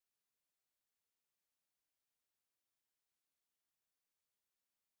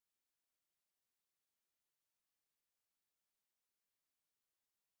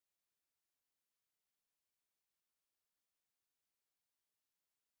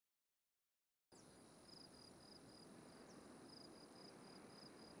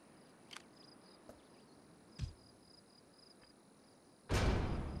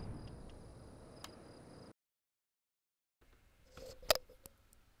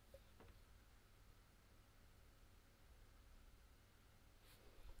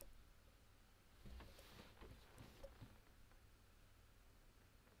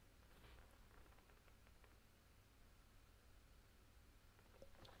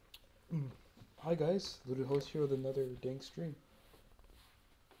Hi guys, Lewted host here with another dank stream.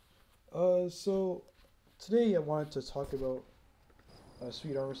 So today I wanted to talk about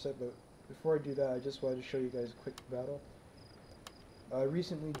Sweet Armor set, but before I do that, I just wanted to show you guys a quick battle. I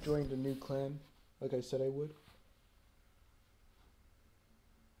recently joined a new clan, like I said I would.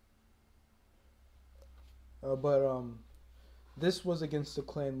 But this was against the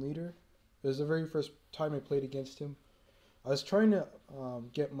clan leader. It was the very first time I played against him. I was trying to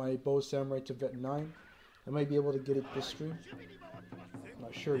get my bow samurai to vet 9. I might be able to get it this stream. I'm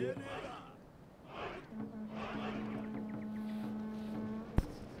not sure yet.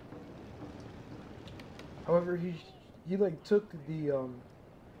 However, he like took the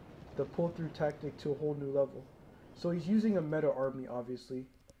pull through tactic to a whole new level. So he's using a meta army, obviously.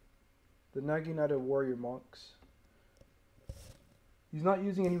 The Naginata warrior monks. He's not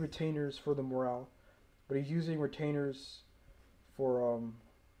using any retainers for the morale, but he's using retainers for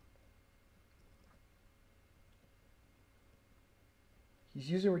he's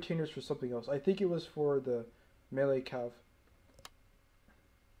using retainers for something else. I think it was for the melee cav.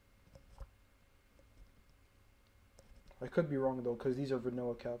 I could be wrong though, because these are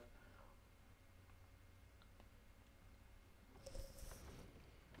vanilla cav.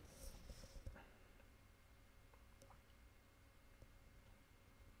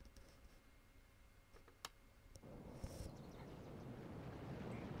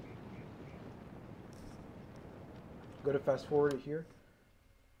 Go to fast forward it here.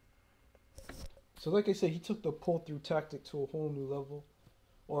 So like I said, he took the pull through tactic to a whole new level,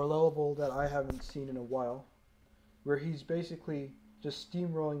 or a level that I haven't seen in a while, where he's basically just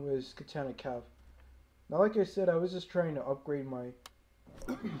steamrolling with his katana cav. Now like I said, I was just trying to upgrade my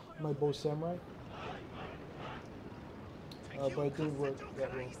my bow samurai, but it didn't work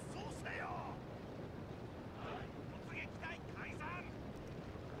that well.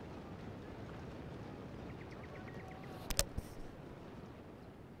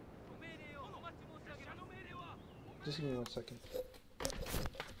 Just give me 1 second.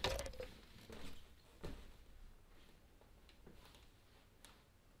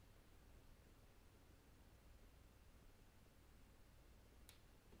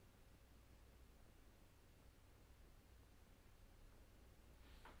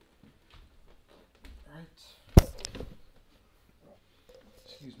 Alright.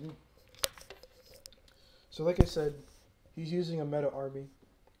 Excuse me. So like I said, he's using a meta army.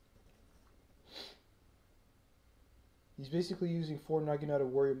 He's basically using 4 Naginata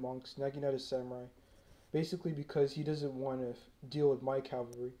warrior monks, Naginata samurai, basically because he doesn't want to deal with my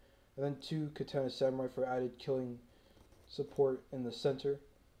cavalry, and then 2 katana samurai for added killing support in the center.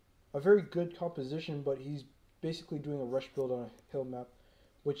 A very good composition, but he's basically doing a rush build on a hill map,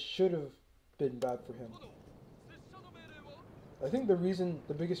 which should have been bad for him. I think the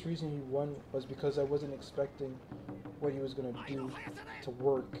biggest reason he won was because I wasn't expecting what he was going to do to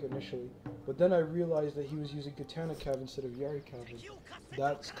work initially. But then I realized that he was using katana cav instead of yari cav.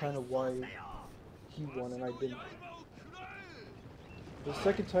 That's kind of why he won and I didn't. The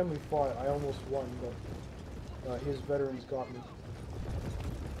second time we fought, I almost won, but his veterans got me.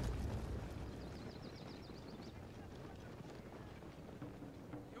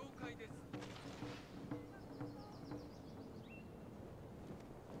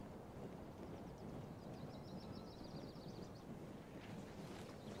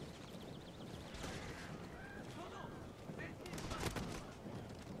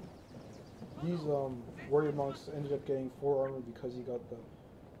 These warrior monks ended up getting 4 armor because he got the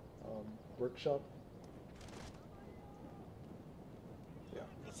workshop. Yeah.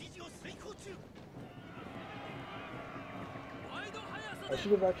 I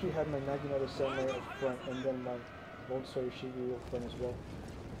should have actually had my Naginata samurai up front and then my Lone Star Shigiri up front as well.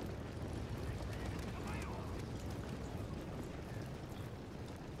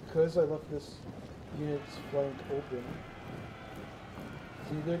 Because I left this unit's flank open,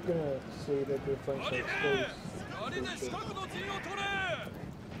 see, they're gonna say that their flanks are exposed.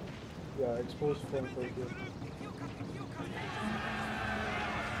 Yeah, exposed flank right here.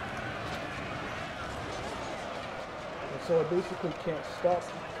 And so I basically can't stop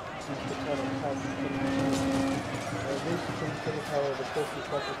these katana attacks. Basically, because of how the closest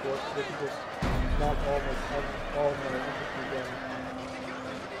tactic works, they can just knock all my infantry down.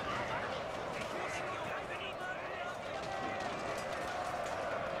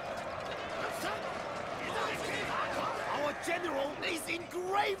 General is in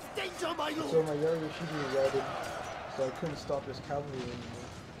grave danger, my lord! So my Yari Yoshidi routed, so I couldn't stop his cavalry anymore.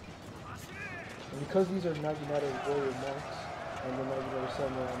 And because these are Naginata warrior monks, and the Naginata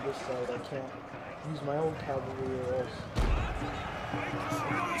samurai on this side, I can't use my own cavalry or else.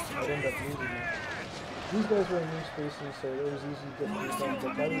 I'd end up losing them. These guys were in new spacing, so it was easy to get through them,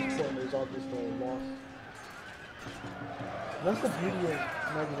 but by this point it was obvious that I lost. And that's the beauty of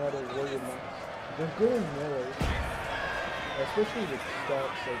Naginata warrior monks. They're good in melee, especially with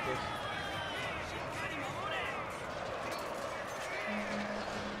stats like this.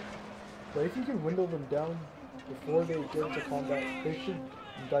 But if you can windle them down before they get into combat, they should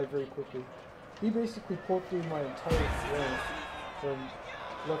die very quickly. He basically pulled through my entire range from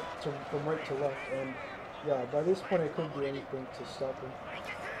right to left, and yeah, by this point I couldn't do anything to stop him.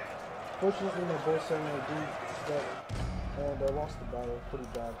 Fortunately, my bow samurai did better, and I lost the battle pretty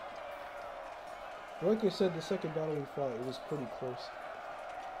bad. But like I said, the second battle we fought, it was pretty close,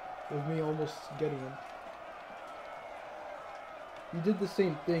 with me almost getting him. He did the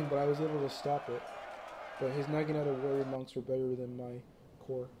same thing, but I was able to stop it. But his Naginata warrior monks were better than my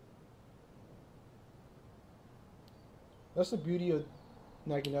core. That's the beauty of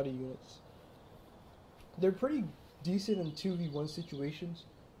Naginata units. They're pretty decent in 2v1 situations,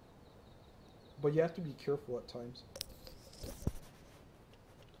 but you have to be careful at times.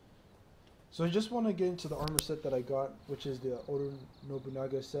 So I just want to get into the armor set that I got, which is the Oda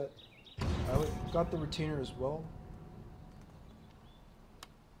Nobunaga set. I got the retainer as well.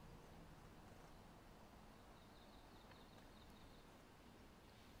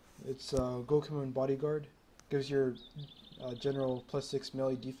 It's Gokuman Bodyguard. Gives your general +6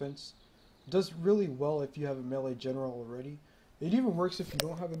 melee defense. It does really well if you have a melee general already. It even works if you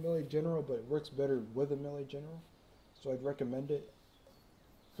don't have a melee general, but it works better with a melee general. So I'd recommend it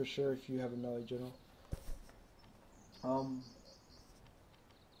for sure if you have a melee general.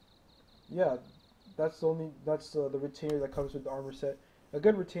 Yeah, that's the retainer that comes with the armor set. A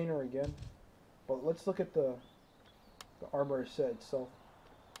good retainer again. But let's look at the armor set itself.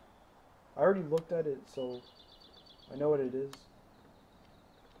 I already looked at it, so I know what it is.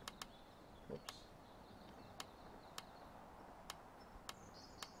 Whoops.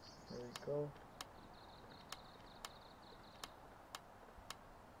 There we go.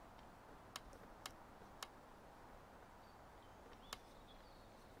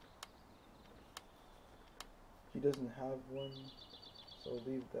 He doesn't have one, so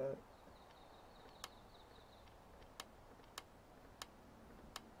leave that.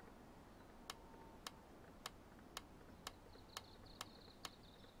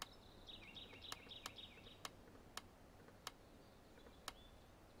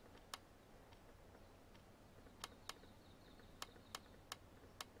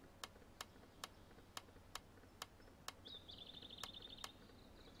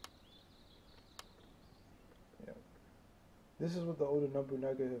 This is what the Oda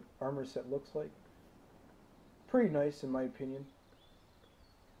Nobunaga armor set looks like. Pretty nice in my opinion.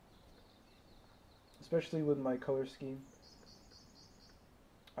 Especially with my color scheme.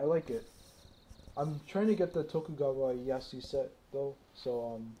 I like it. I'm trying to get the Tokugawa Ieyasu set though,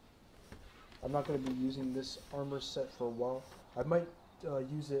 so I'm not going to be using this armor set for a while. I might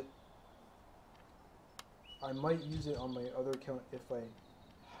use it on my other account if I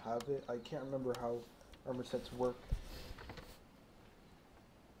have it. I can't remember how armor sets work.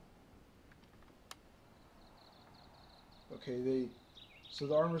 Okay, so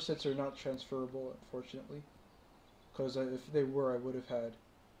the armor sets are not transferable, unfortunately, because if they were, I would have had,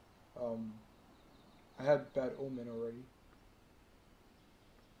 I had Bad Omen already.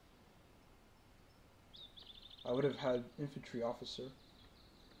 I would have had Infantry Officer.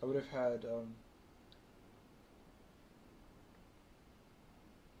 I would have had,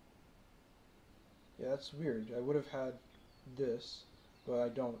 yeah, that's weird. I would have had this, but I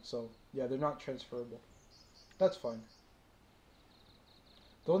don't, so yeah, they're not transferable. That's fine.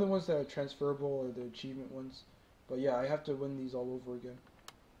 The only ones that are transferable are the achievement ones. But yeah, I have to win these all over again.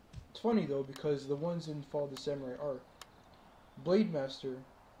 It's funny though, because the ones in Fall of the Samurai are Blade Master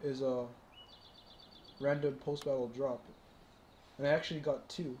is a random post-battle drop. And I actually got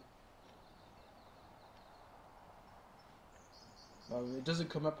 2. It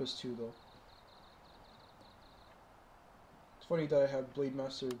doesn't come up as 2 though. It's funny that I have Blade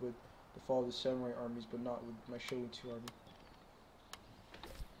Master with the Fall of the Samurai armies, but not with my Shogun 2 army.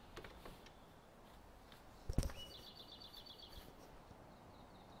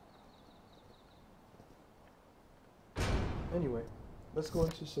 Anyway, let's go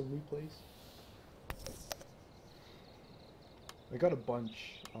into some replays. I got a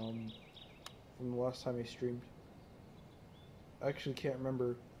bunch from the last time I streamed. I actually can't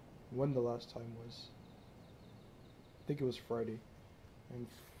remember when the last time was. I think it was Friday. And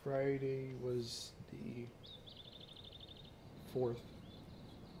Friday was the 4th.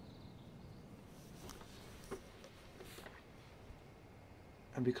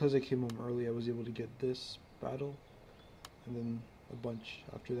 And because I came home early, I was able to get this battle, and then a bunch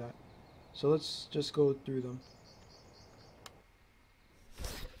after that. So let's just go through them.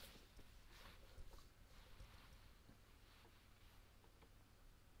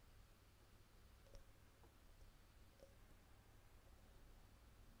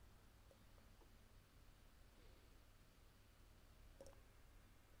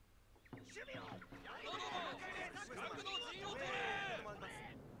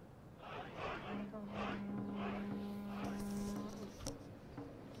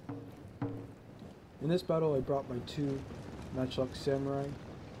 In this battle, I brought my 2 matchlock samurai.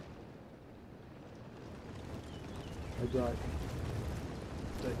 I got,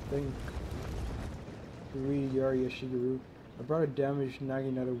 I think, 3 Yari Yashiguru. I brought a damaged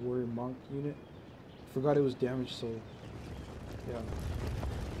Naginata warrior monk unit. Forgot it was damaged, so yeah.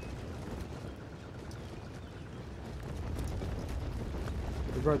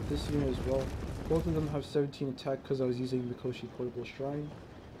 I brought this unit as well. Both of them have 17 attack because I was using Mikoshi Portable Shrine.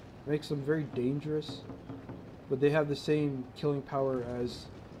 Makes them very dangerous, but they have the same killing power as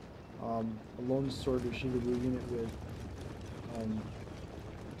a Lone Sword or Shiguru unit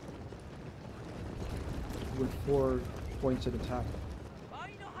with 4 points of attack.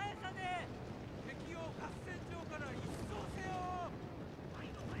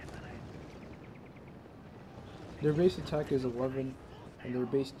 Their base attack is 11, and their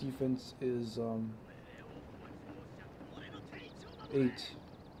base defense is 8.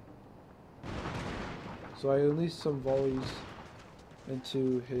 So I unleashed some volleys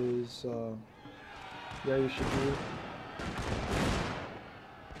into his Yari Shiguru.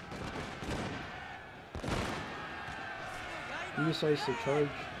 He decides to charge.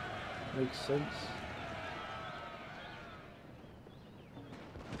 Makes sense.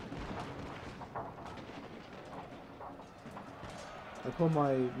 I pull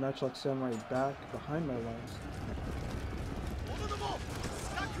my matchlock samurai back behind my lines.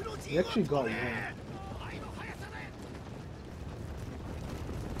 He actually got one.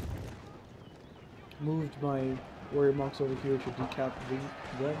 Moved my warrior monks over here to decap them.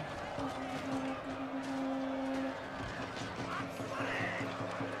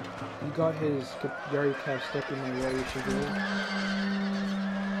 He got his Yari cap stuck in my Yari Shiguru.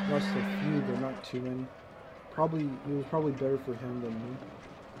 Lost a few, but not too many. It was probably better for him than me,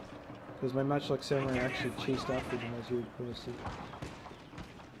 because my matchlock samurai actually chased after them as he was going to sleep.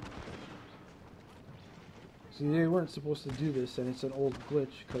 See, they weren't supposed to do this, and it's an old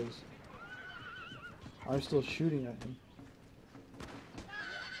glitch, because I'm still shooting at him.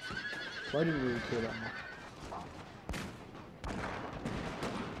 So I didn't really care that much.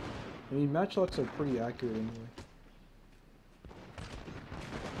 I mean, matchlocks are pretty accurate anyway.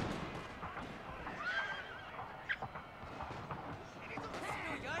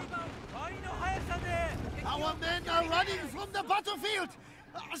 Our men are running from the battlefield!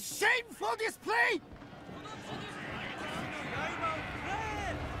 A shameful display!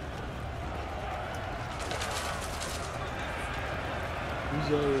 These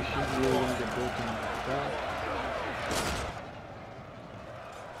areas should be able to get broken back.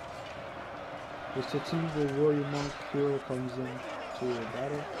 The Sati, the warrior monk hero, comes in to the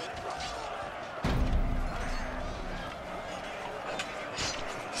battle.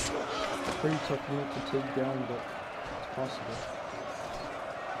 Pretty tough unit to take down, but it's possible.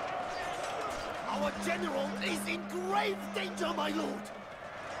 Our general is in grave danger, my lord!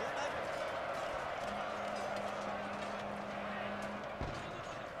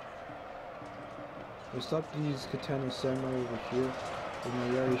 I stopped these katana samurai over here with my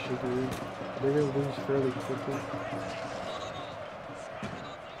Yari Shiguru. They're gonna lose fairly quickly.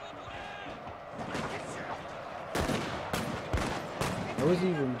 I wasn't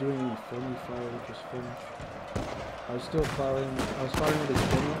even doing any friendly fire, which was fun. I was still firing. I was firing at his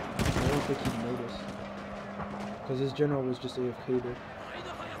general. I don't think he noticed, because his general was just AFK there.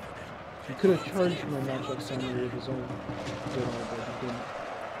 He could have charged my matchlock samurai with his own general, but he didn't.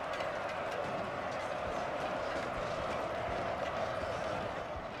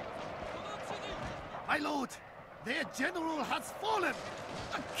 My lord, their general has fallen!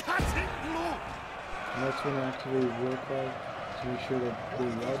 A cutting blow! And that's when I activated War Cry to make sure that they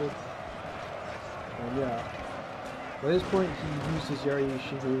routed. And yeah, by this point he used his Yari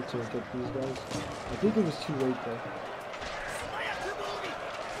Shiguru to get these guys. I think it was too late though.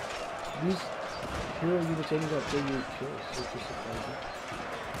 These hero units only got 38 kills, which is surprising.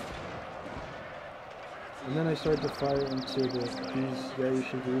 And then I started to fire into these Yari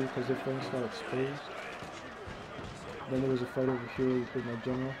Shiguru because their flanks got exposed. Then there was a fight over here with my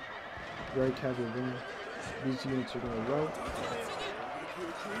general. Yari cavalry winning. These units are going to rout.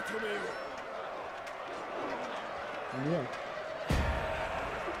 Yeah.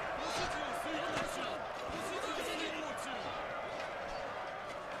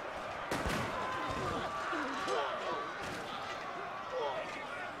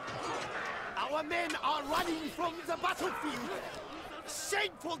 Our men are running from the battlefield.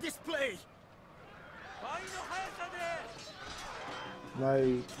 Shameful display.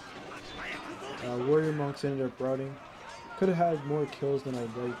 My warrior monks ended up routing. Could have had more kills than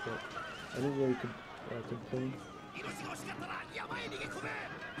I'd like, but I didn't really complain.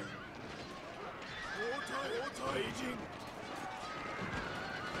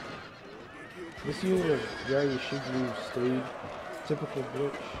 This unit of Yari Shiguru stayed. Typical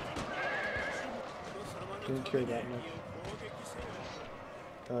glitch. Didn't care that much.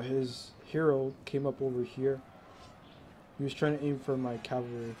 His hero came up over here. He was trying to aim for my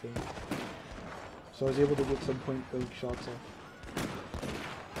cavalry thing. So I was able to get some point blank shots off.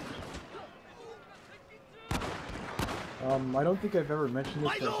 I don't think I've ever mentioned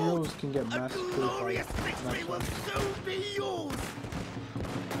this, but heroes can get massacred by match shots.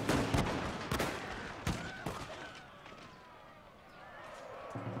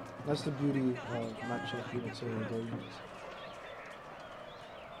 That's the beauty of matchup units or rebel units.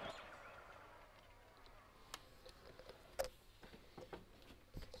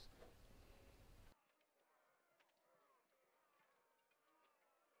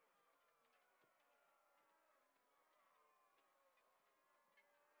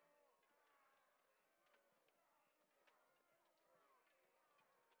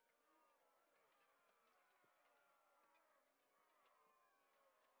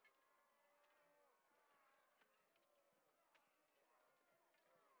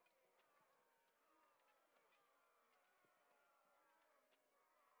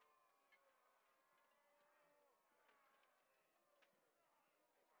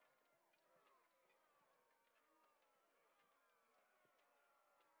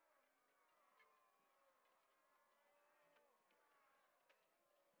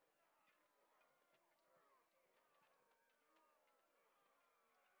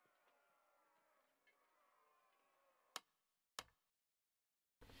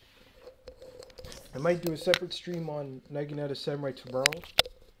 I might do a separate stream on Naginata Samurai tomorrow,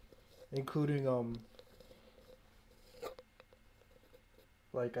 including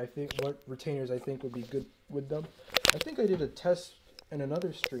like I think what retainers I think would be good with them. I think I did a test in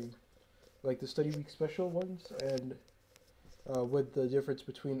another stream, like the study week special ones, and with the difference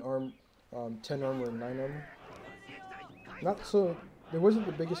between 10 armor and 9 armor. Not so, there wasn't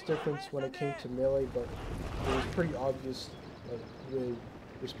the biggest difference when it came to melee, but it was pretty obvious, like, with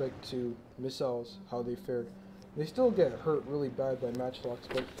respect to missiles, how they fared. They still get hurt really bad by matchlocks,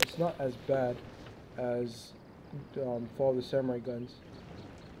 but it's not as bad as Fall of the Samurai guns.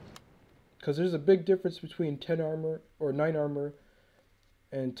 Because there's a big difference between 10 armor, or 9 armor,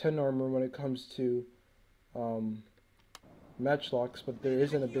 and 10 armor when it comes to matchlocks, but there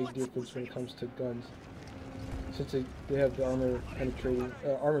isn't a big difference when it comes to guns, since they have the armor penetrating,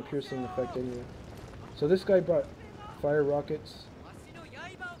 armor piercing effect anyway. So this guy brought fire rockets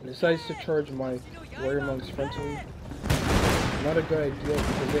and decides to charge my warrior monks frontally. Not a good idea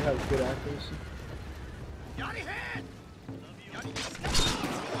because they have good accuracy.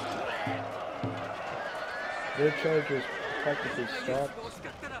 Their charge was practically stopped.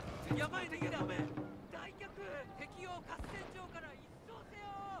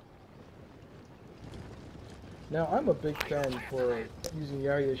 Now, I'm a big fan for using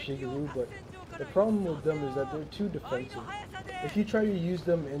Yari Shiguru, but the problem with them is that they're too defensive. If you try to use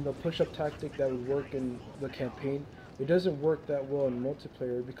them in the push-up tactic that would work in the campaign, it doesn't work that well in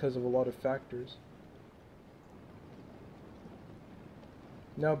multiplayer because of a lot of factors.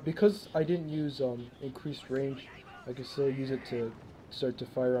 Now, because I didn't use increased range, I can still use it to start to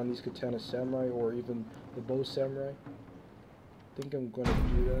fire on these katana samurai or even the bow samurai. I think I'm going to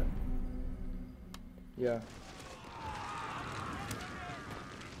do that. Yeah.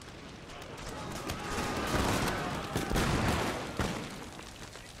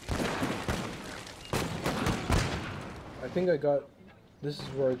 I think this is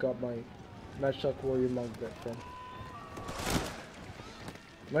where I got my Matchlock Warrior Monk deck from.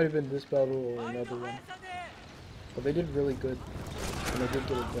 Might have been this battle or another one. But they did really good, and I did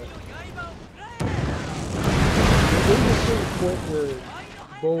get it back. There's a certain point where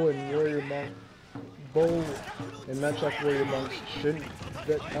Bow and Matchlock Warrior Monks shouldn't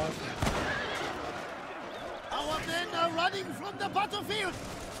get past. Our men are running from the battlefield!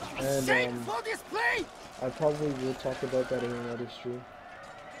 And Shameful display! I probably will talk about that in another stream.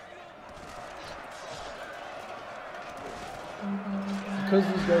 because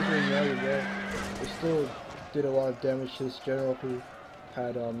these guys were in Yari well, they still did a lot of damage to this general who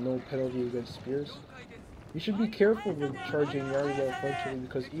had no penalty against spears. You should be careful with charging Yari well frontally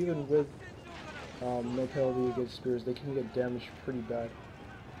because even with no penalty against spears, they can get damaged pretty bad.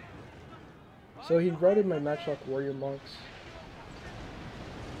 So he routed my matchlock warrior monks.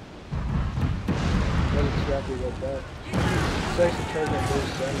 Wasn't too happy about that. Decided to charge my bow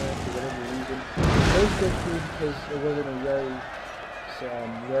samurai for whatever reason. It was good food because it wasn't a Yari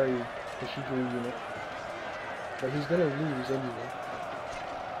Hashigiri unit. But he's gonna lose anyway.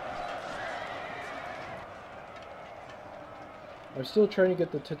 I'm still trying to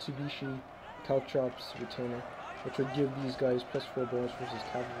get the Tetsubishi Caltrops retainer, which would give these guys +4 bonus versus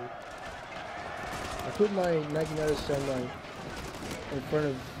cavalry. I put my Naginata Samurai in front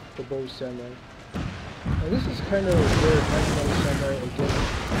of the bow samurai. And this is kind of where Naginata Samurai again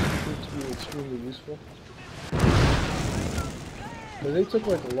proved to be extremely useful. But they took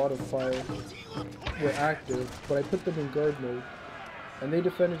like a lot of fire, were active, but I put them in guard mode, and they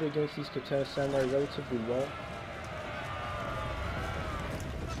defended against these Katana Samurai relatively well.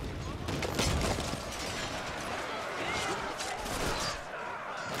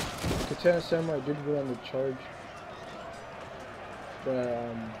 Katana Samurai did win on the charge, but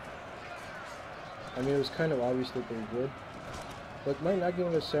I mean it was kind of obvious that they would. But my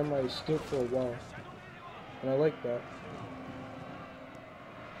Naginata Samurai stood for a while, and I like that.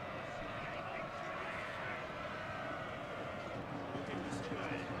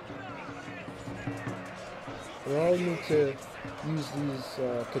 We all need to use these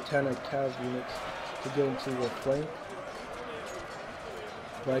Katana Cav units to get into the flank.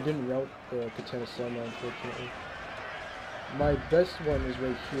 But I didn't route the Katana Samurai, unfortunately. My best one is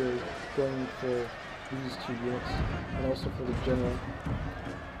right here, going for these two units, and also for the general,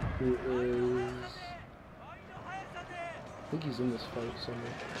 who is... I think he's in this fight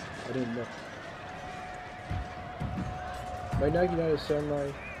somewhere. I didn't know. My Naginata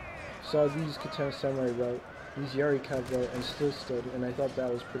Samurai saw these Katana Samurai route, these Yari Cav route, and still stood, and I thought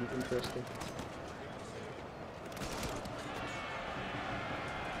that was pretty interesting.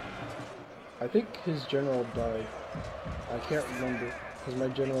 I think his general died. I can't remember, because my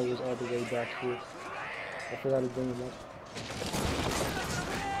general was all the way back here. I forgot to bring him up.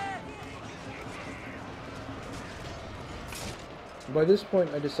 By this point,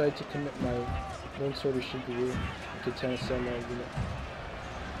 I decided to commit my Lone Sword of Shiguru to Katana Samurai unit.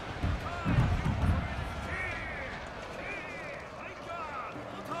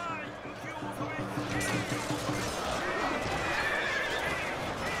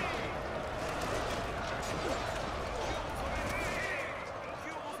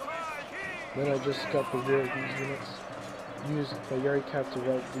 Then I just got the rear of these units, used my Yari Cav to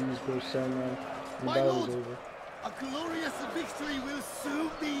route these both samurai, and the battle was over. A glorious victory will soon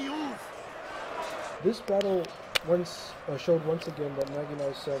be yours. This battle showed once again that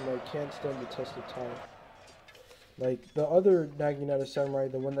Naginata Samurai can't stand the test of time. Like, the other Naginata Samurai,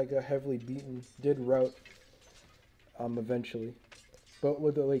 the one that got heavily beaten, did rout eventually. But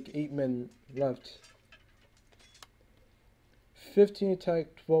with like 8 men left, 15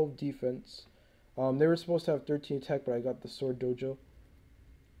 attack, 12 defense. They were supposed to have 13 attack, but I got the sword dojo.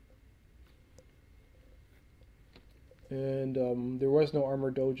 And there was no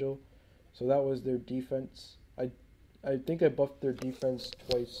armor dojo, so that was their defense. I think I buffed their defense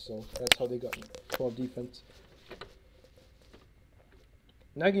twice, so that's how they got 12 defense.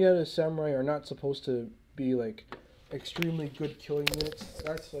 Naginata Samurai are not supposed to be like extremely good killing units.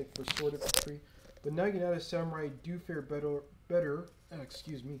 That's like for sword infantry. But Naginata Samurai do fare better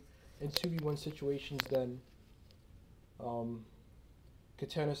in 2v1 situations than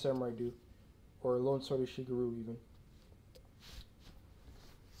Katana Samurai do, or Lone Sword of Shiguru even.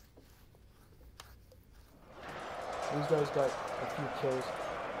 These guys got a few kills.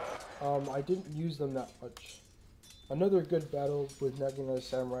 I didn't use them that much. Another good battle with Naginata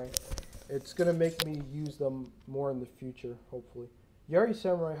Samurai. It's gonna make me use them more in the future, hopefully. Yari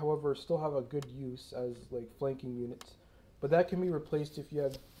Samurai, however, still have a good use as like flanking units. But that can be replaced if you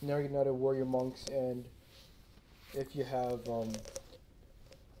have Naginata Warrior Monks and if you have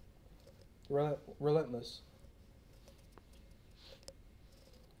Relentless.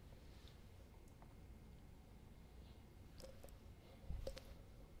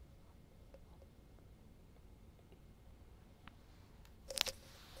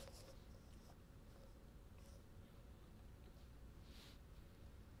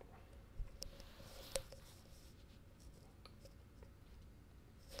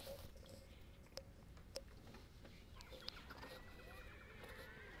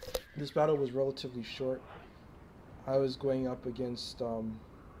 This battle was relatively short. I was going up against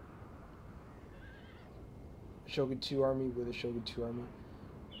Shogun 2 army with a Shogun 2 army.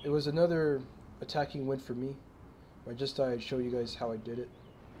 It was another attacking win for me. I just thought I'd show you guys how I did it.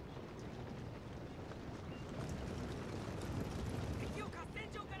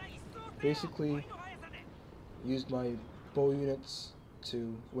 Basically, used my bow units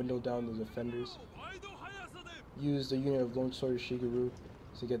to window down the defenders. Used a unit of Lone Sword Shigeru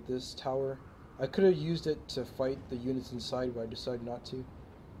to get this tower. I could have used it to fight the units inside, but I decided not to.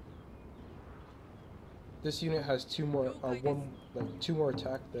 This unit has two more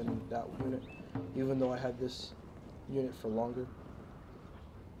attack than that unit, even though I had this unit for longer.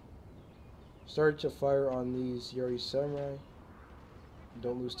 Started to fire on these Yari Samurai.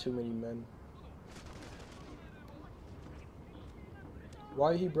 Don't lose too many men.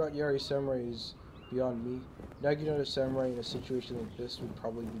 Why he brought Yari Samurai is beyond me. Naginata Samurai in a situation like this would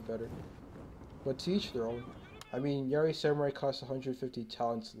probably be better. But to each their own. I mean, Yari Samurai costs 150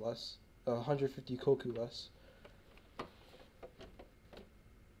 talents less. 150 koku less.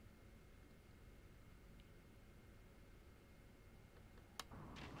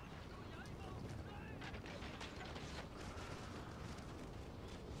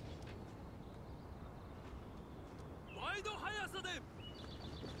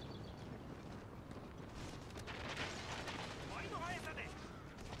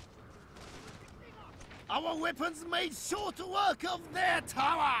 Our weapons made short work of their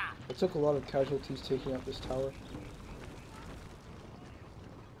tower! I took a lot of casualties taking out this tower.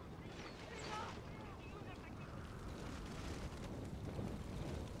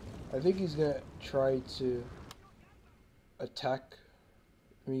 I think he's gonna try to attack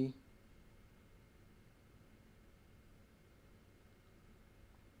me.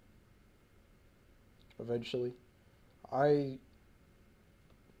 Eventually. I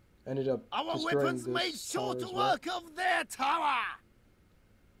ended up destroying this made short tower as well. work of their tower!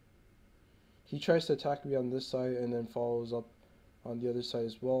 He tries to attack me on this side and then follows up on the other side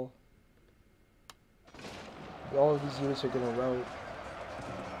as well. All of these units are gonna rout.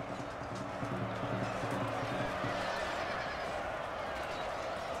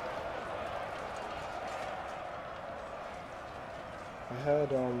 I had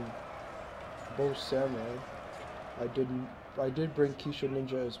both samurai. I did bring Kisho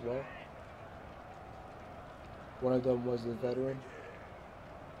Ninja as well. One of them was the veteran.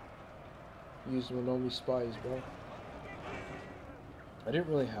 Used Monomi Spy as well. I didn't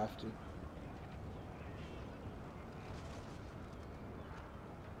really have to.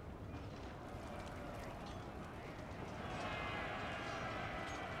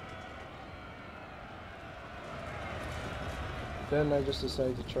 Then I just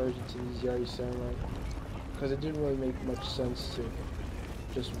decided to charge into these Yari Samurai, because it didn't really make much sense to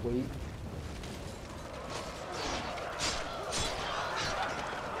just wait.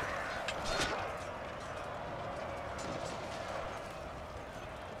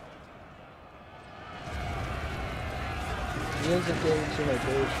 He ends up getting to my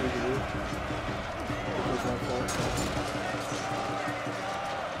bow through the roof, which was my fault.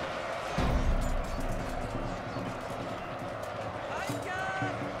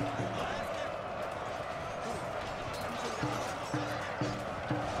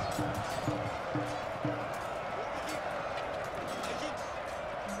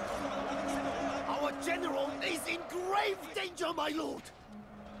 Our general is in grave danger, my lord!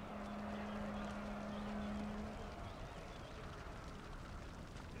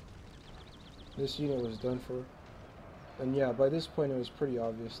 This unit was done for. And yeah, by this point it was pretty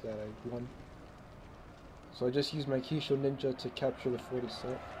obvious that I won. So I just used my Kisho Ninja to capture the fort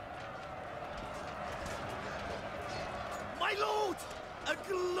itself. My lord! A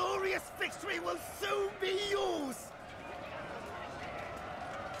glorious victory will soon be yours!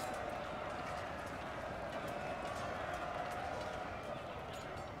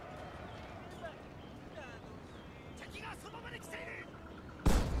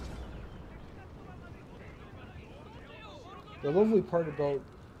 The lovely part about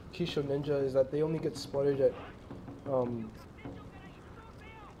Kisho Ninja is that they only get spotted at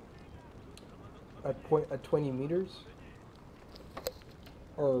 20 meters,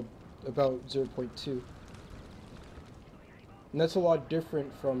 or about 0.2. And that's a lot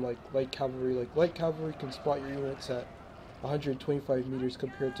different from like light cavalry. Like light cavalry can spot your units at 125 meters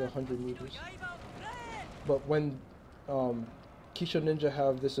compared to 100 meters. But when Kisho Ninja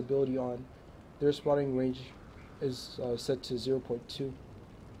have this ability on, their spotting range is set to 0.2,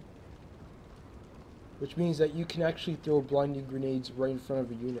 which means that you can actually throw blinding grenades right in front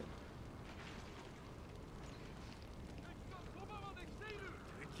of a unit.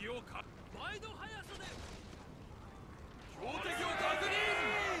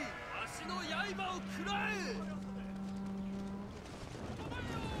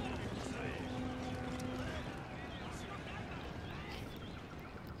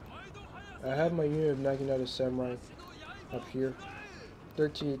 I have my unit of Naginata Samurai up here.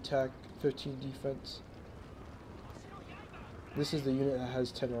 13 attack, 15 defense. This is the unit that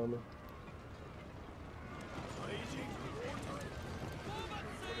has 10 armor.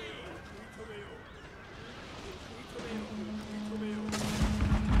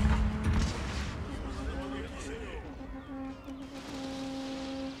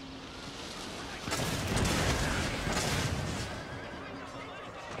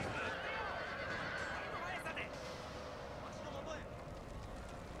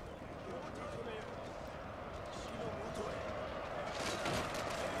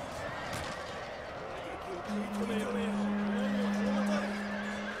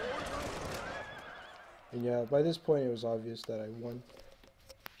 And yeah, by this point it was obvious that I won.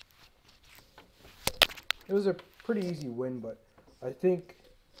 It was a pretty easy win, but I think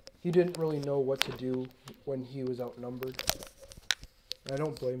he didn't really know what to do when he was outnumbered. I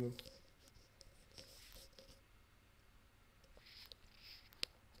don't blame him.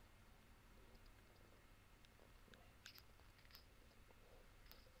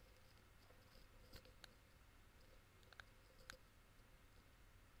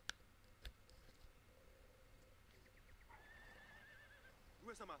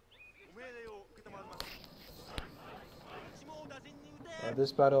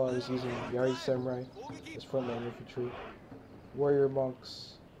 This battle I was using Yari Samurai as frontline infantry, warrior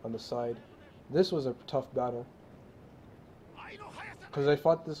monks on the side. This was a tough battle because I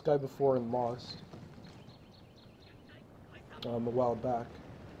fought this guy before and lost a while back.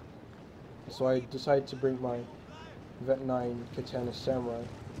 So I decided to bring my Vet 9 Katana Samurai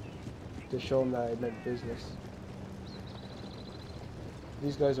to show him that I meant business.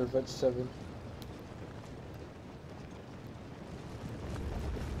 These guys are Vet 7.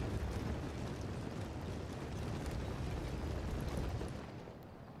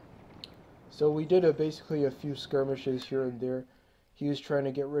 So we did basically a few skirmishes here and there. He was trying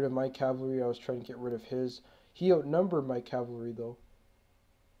to get rid of my cavalry, I was trying to get rid of his. He outnumbered my cavalry though.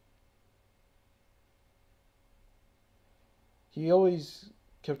 He always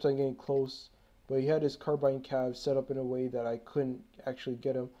kept on getting close, but he had his carbine cav set up in a way that I couldn't actually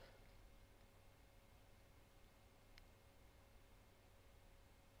get him.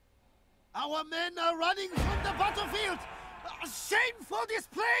 Our men are running from the battlefield! Shameful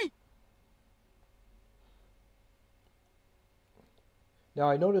display! Now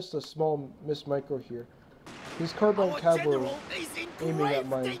I noticed a small miss micro here. His carbine cav were aiming at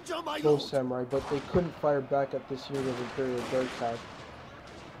my bow samurai, but they couldn't fire back at this unit of Imperial Guard cav.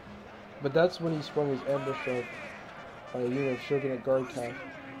 But that's when he sprung his ambush of a unit of Shogun Guard cav.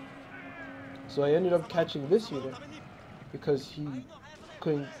 So I ended up catching this unit because he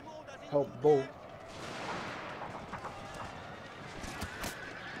couldn't help both.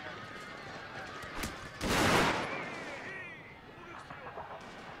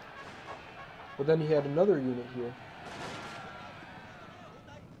 But then he had another unit here.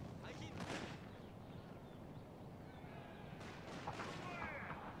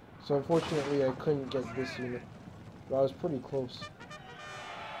 So unfortunately I couldn't get this unit, but I was pretty close.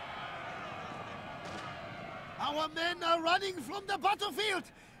 Our men are running from the battlefield!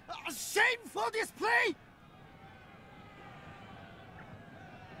 Shameful display!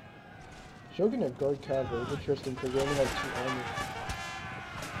 Shogun at Guard Cav is interesting because they only have 2 armor.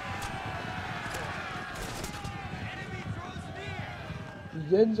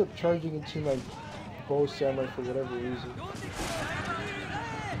 He ends up charging into my bow samurai for whatever reason.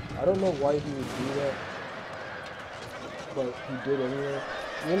 I don't know why he would do that, but he did anyway.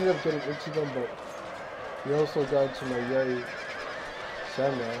 He ended up getting into them, but he also got into my Yari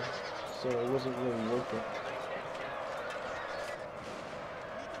Samurai, so it wasn't really worth it.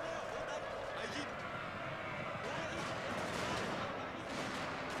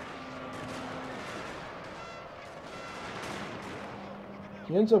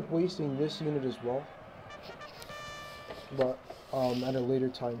 He ends up wasting this unit as well, but at a later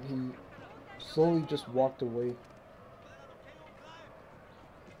time he slowly just walked away.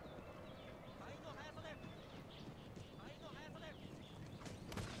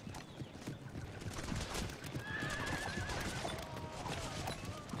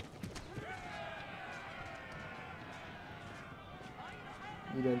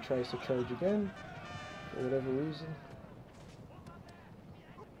 He then tries to charge again for whatever reason.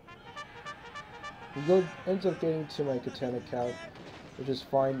 He ends up getting to my Katana Cav, which is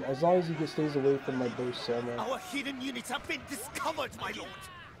fine, as long as he stays away from my bow samurai. Our hidden units have been discovered, my lord!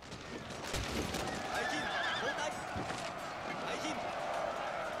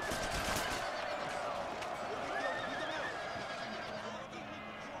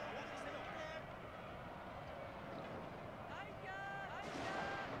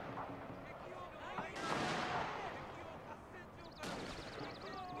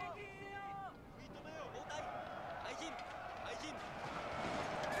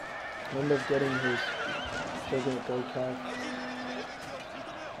 I ended up getting his Shogun guard cav.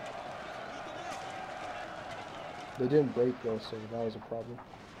 They didn't break though, so that was a problem.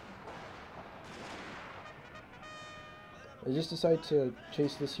 I just decided to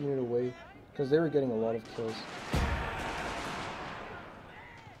chase this unit away because they were getting a lot of kills.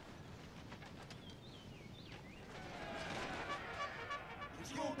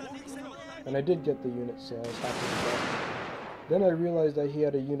 And I did get the unit, so I was happy with that. Then I realized that he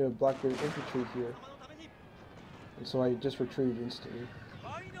had a unit of Blackbeard infantry here, and so I just retreated instantly.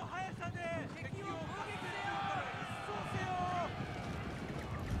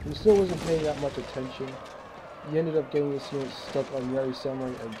 He still wasn't paying that much attention. He ended up getting this unit stuck on Yari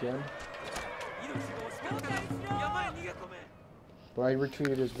Samurai again. But I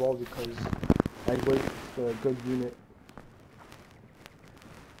retreated as well because I'd wait for a good unit.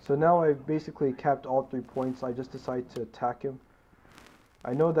 So now I've basically capped all 3 points. I just decided to attack him.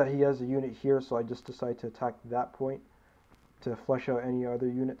 I know that he has a unit here, so I just decided to attack that point to flush out any other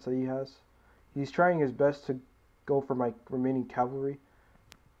units that he has. He's trying his best to go for my remaining cavalry,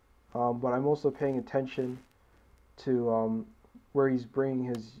 but I'm also paying attention to where he's bringing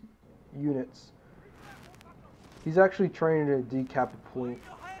his units. He's actually trying to decap a point,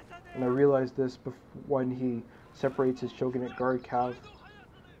 and I realized this when he separates his Shogunate Guard Cav.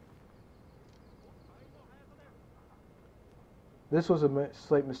 This was a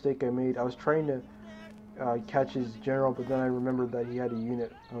slight mistake I made. I was trying to catch his general, but then I remembered that he had a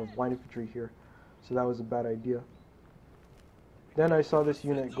unit of line infantry here, so that was a bad idea. Then I saw this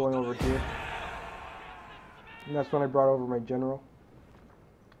unit going over here, and that's when I brought over my general.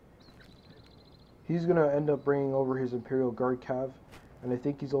 He's going to end up bringing over his Imperial Guard Cav, and I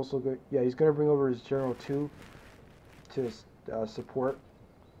think he's also going he's going to bring over his general too to support.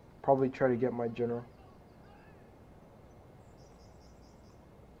 Probably try to get my general.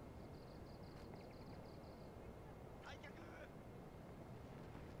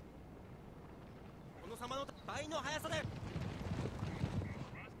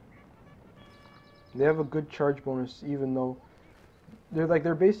 They have a good charge bonus, even though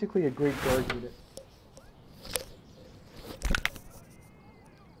they're basically a great guard unit.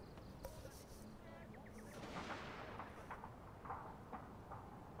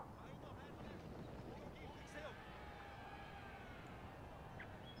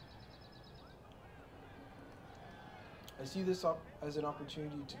 I see this as an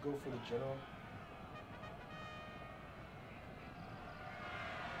opportunity to go for the general.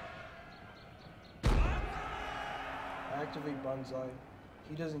 I activate Banzai.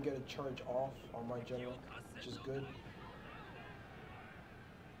 He doesn't get a charge off on my general, which is good.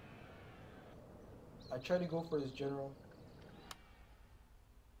 I try to go for his general.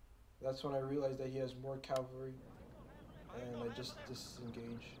 That's when I realized that he has more cavalry, and I just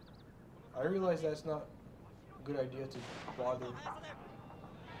disengage. I realize that's not a good idea to bother,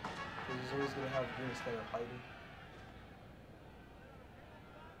 because he's always going to have units that are hiding.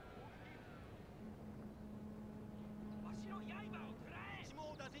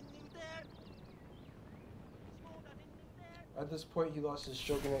 At this point, he lost his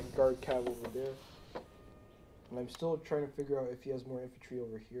Shogunate Guard Cav over there, and I'm still trying to figure out if he has more infantry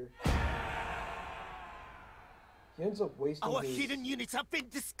over here. He ends up wasting Our hidden units have been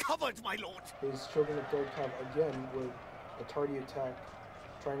discovered, my lord. His Shogunate Guard Cav again with a tardy attack,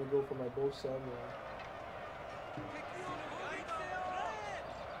 trying to go for my bow samurai.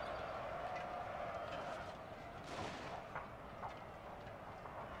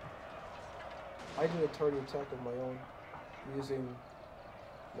 I did a tardy attack of my own, using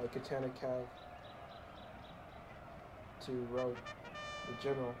my Katana Cav to rout the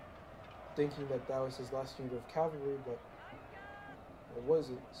general, thinking that that was his last unit of cavalry, but it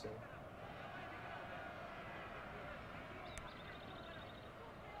wasn't, so.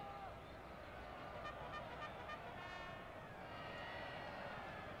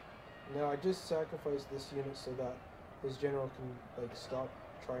 Now I just sacrificed this unit so that his general can stop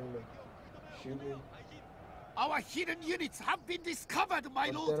trying to shoot me. Our hidden units have been discovered, my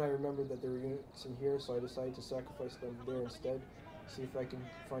But lord. then I remembered that there were units in here, so I decided to sacrifice them there instead. See if I can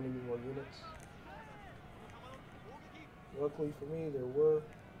find any more units. Luckily for me, there were.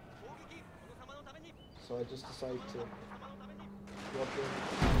 So I just decided to go up there.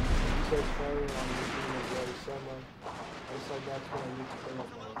 He starts firing on the unit of the other samurai. I decided that's when I need to bring up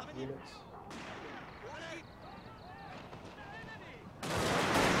my units.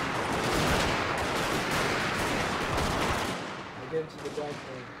 I get into the back of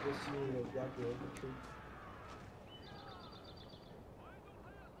this unit of Blackbeard infantry.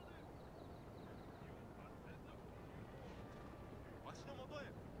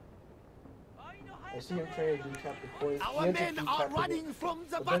 see him trying to decap the point. Our He ends men up are decapping running it, from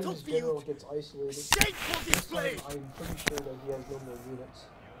the but then his general battlefield. gets isolated. Shameful This time, display. I'm pretty sure that he has no more units,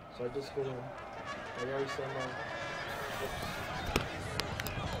 so I just go in.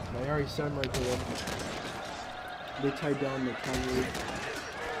 Mayari Samurai go in. They tie down the cavalry.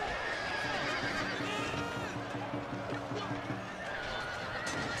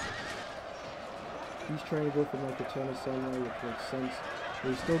 He's trying to go for my Katana Samurai, which makes sense. But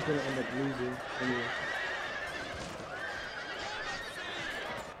he's still going to end up losing anyway.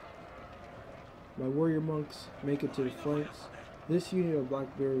 My warrior monks make it to the flanks. This unit of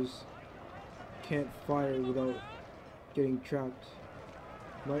Black Bears can't fire without getting trapped.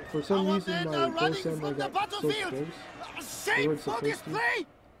 For some reason, my Go Samurai got so close. They weren't supposed to.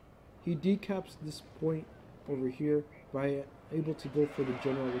 He decaps this point over here by able to go for the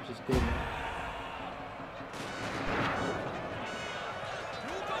general, which is good now.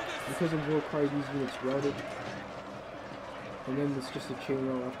 Because of War Cry, these units routed. And then it's just a chain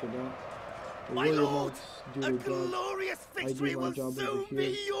route after that. The warrior monks do their job. I do my job over here.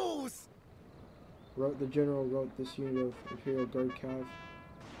 Route the general, route this unit of Imperial Guard Cav.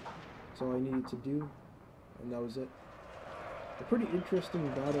 That's all I needed to do, and that was it. A pretty interesting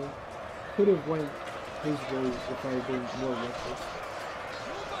battle. Could have went his ways if I had been more reckless.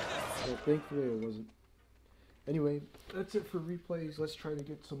 But thankfully it wasn't. Anyway, that's it for replays. Let's try to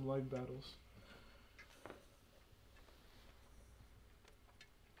get some live battles.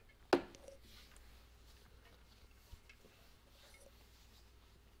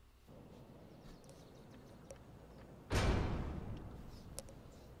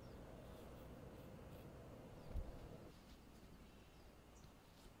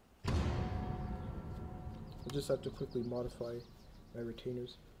 I just have to quickly modify my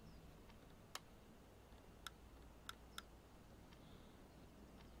retainers.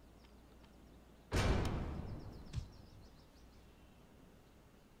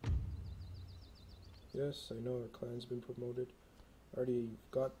 Yes, I know our clan's been promoted. I already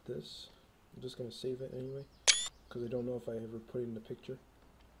got this. I'm just gonna save it anyway, because I don't know if I ever put it in the picture.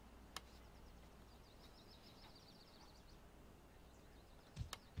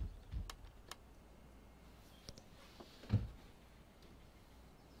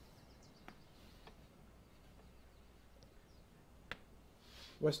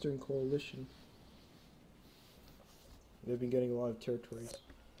 Western Coalition. They've been getting a lot of territories.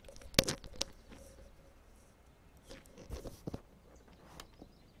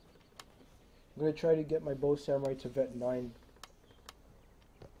 I'm going to try to get my bow samurai to vet 9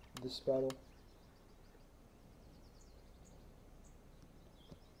 this battle.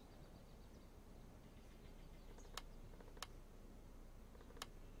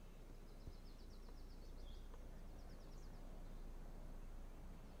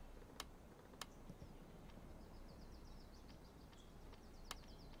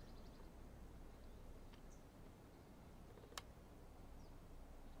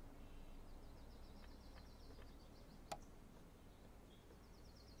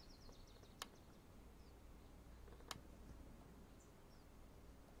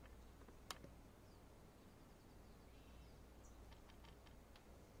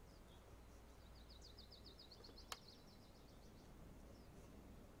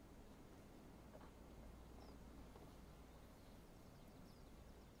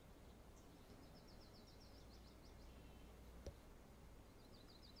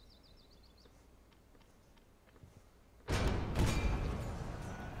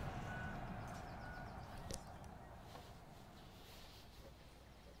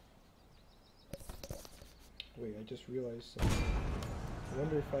 Wait, I just realized something. I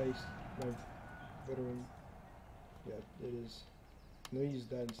wonder if my veteran, yeah, it is. I'm gonna use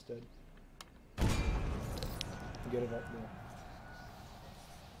that instead. Get it up more.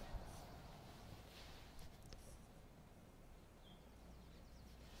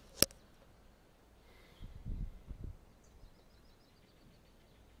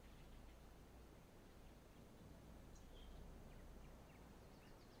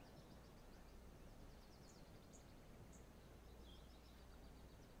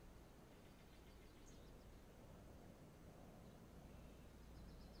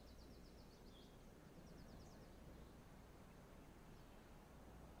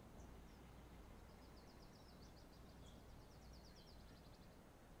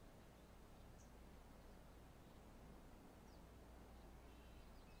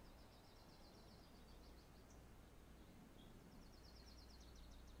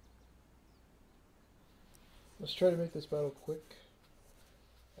 Let's try to make this battle quick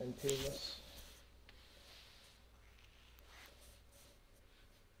and painless.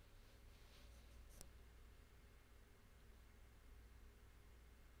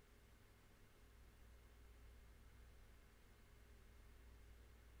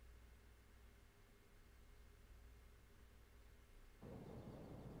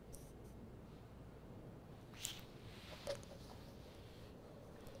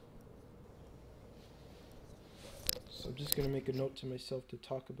 So I'm just gonna make a note to myself to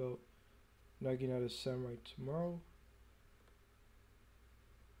talk about Naginata Samurai tomorrow.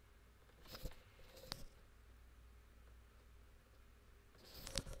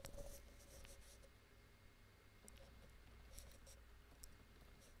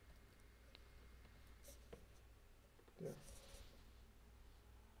 There.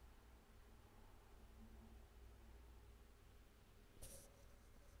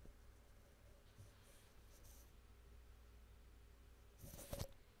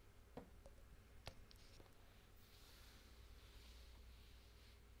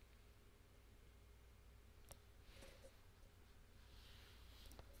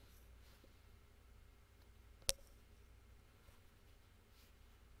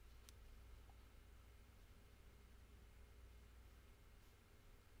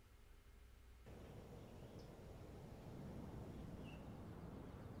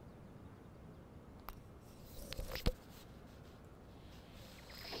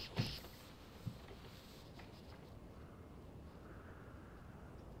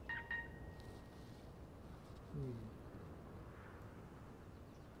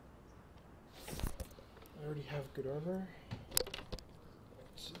 I already have good armor.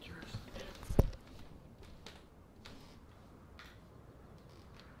 It's yours.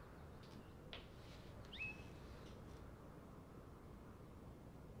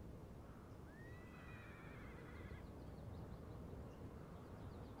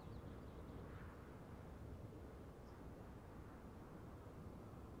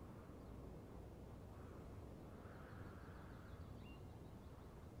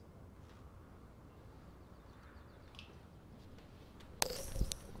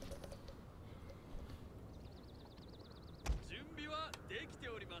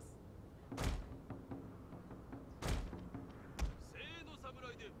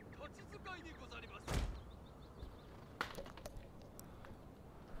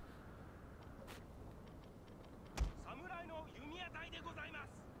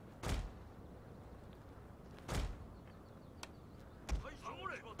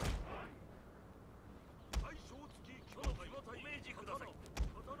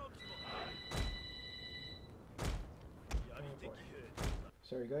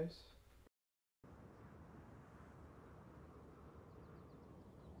 Sorry, guys.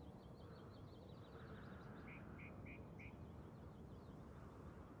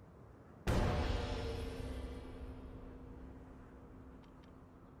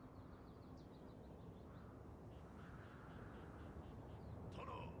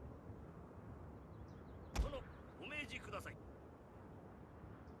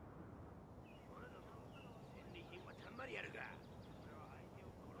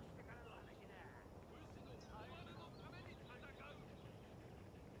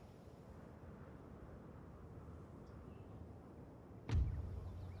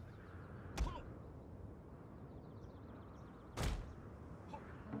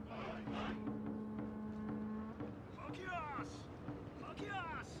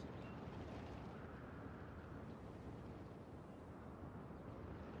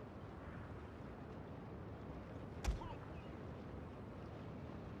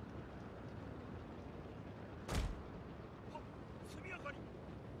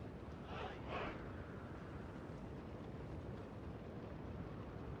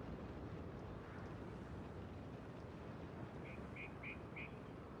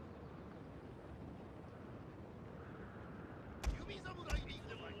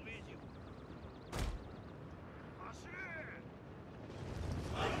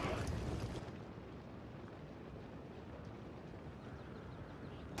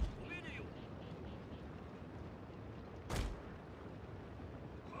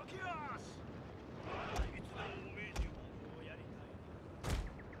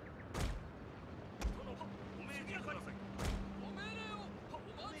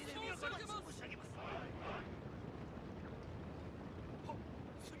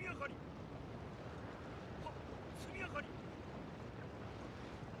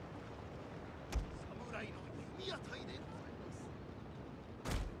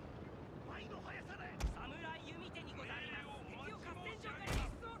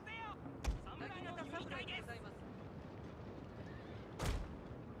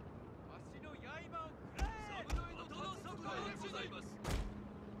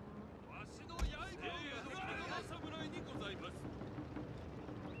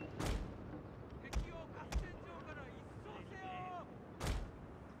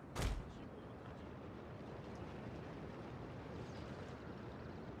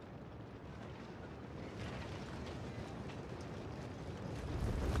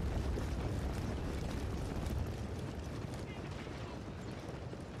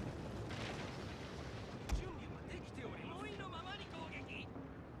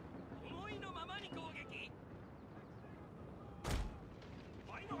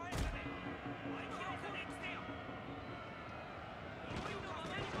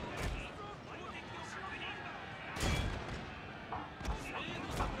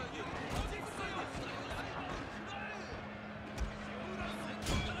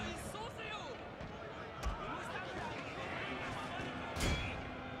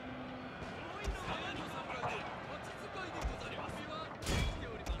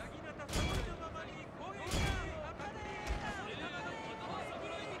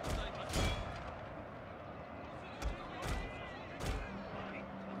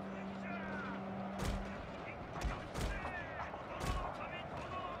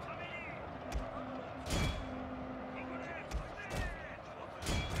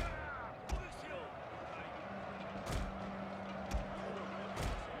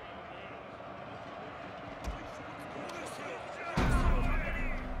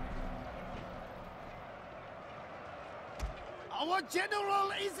 Your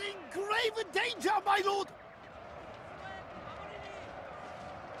general is in grave danger, my lord!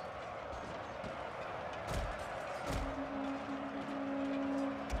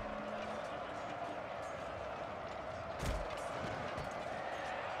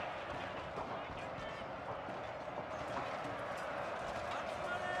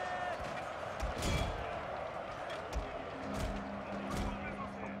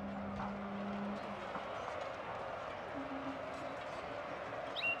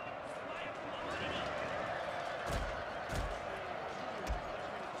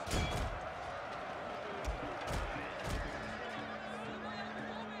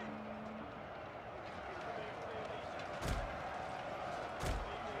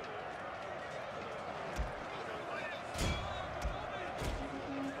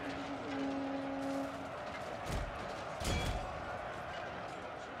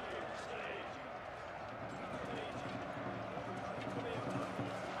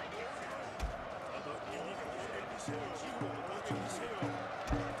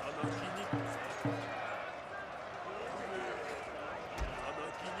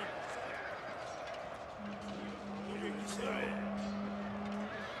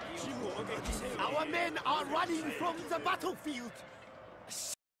 Our men are running from the battlefield!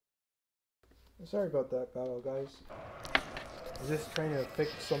 Sorry about that battle, guys. I was just trying to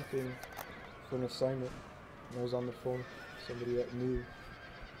fix something for an assignment, and I was on the phone with somebody that knew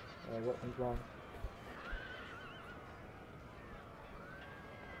what went wrong.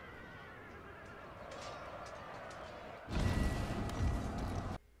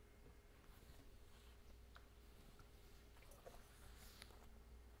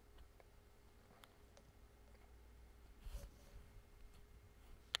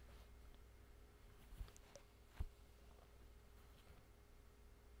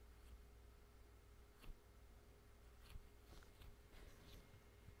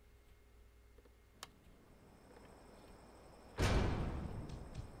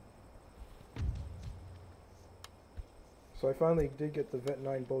 So I finally did get the Vet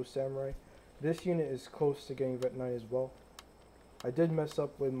 9 Bow Samurai. This unit is close to getting Vet 9 as well. I did mess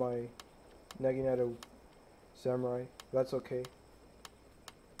up with my Naginata Samurai. That's okay.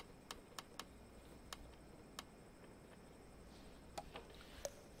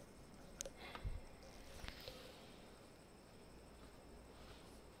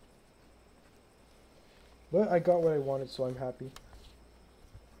 But I got what I wanted, so I'm happy.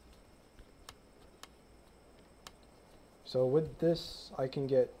 So with this, I can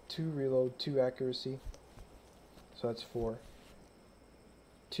get 2 reload, 2 accuracy. So that's 4.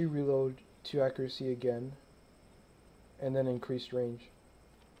 2 reload, 2 accuracy again. And then increased range.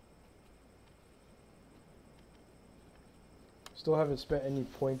 Still haven't spent any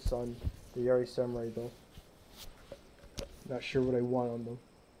points on the Yari Samurai though. Not sure what I want on them.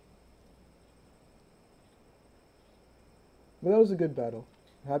 But that was a good battle.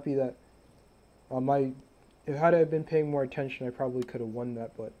 Happy that had I been paying more attention, I probably could have won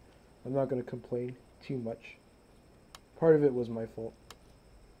that, but I'm not going to complain too much. Part of it was my fault.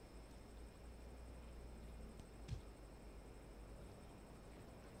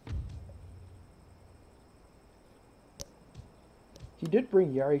 He did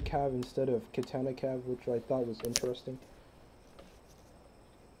bring Yari Cav instead of Katana Cav, which I thought was interesting.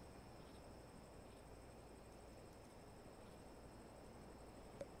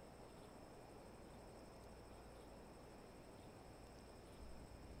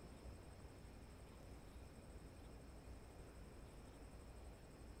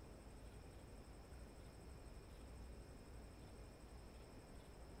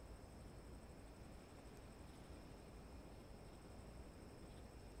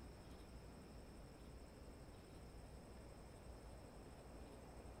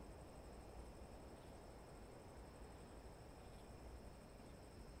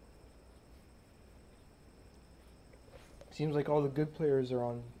 Seems like all the good players are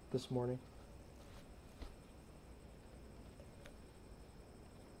on this morning.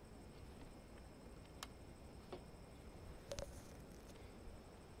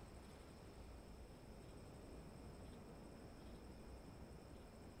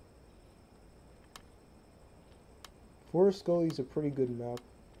 Forest Gully is a pretty good map.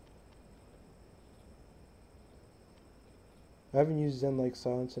 I haven't used Zen like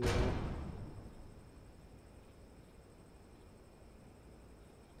Silence in a while.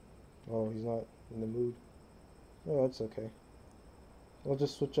 Oh, he's not in the mood. Oh, that's okay. I'll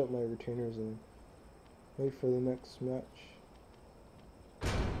just switch up my retainers and wait for the next match.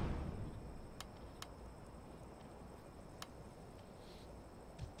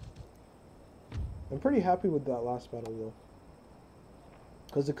 I'm pretty happy with that last battle though.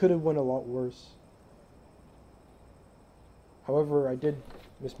 because it could have went a lot worse. However, I did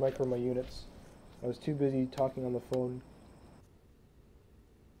mismicro my units. I was too busy talking on the phone.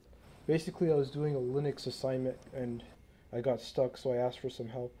 Basically, I was doing a Linux assignment and I got stuck, so I asked for some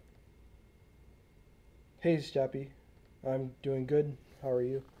help. Hey, Stappy. I'm doing good. How are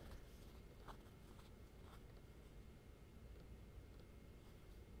you?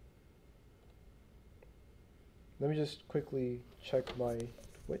 Let me just quickly check my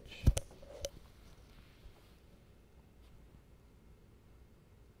Twitch.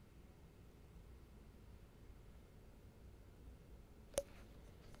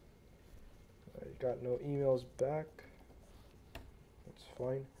 I got no emails back. That's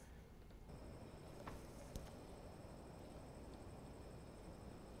fine.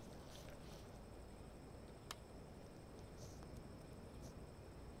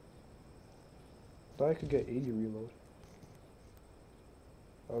 Thought I could get 80 reload.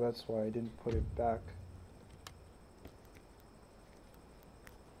 Oh, that's why I didn't put it back.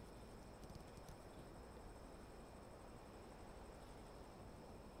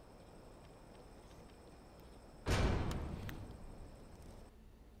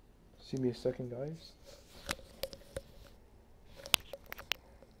 See me a second, guys.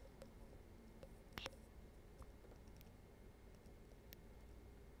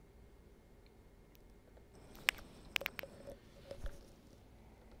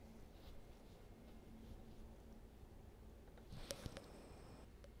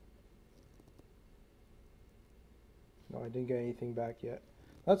 No, I didn't get anything back yet.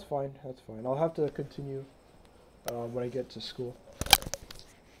 That's fine, that's fine. I'll have to continue when I get to school.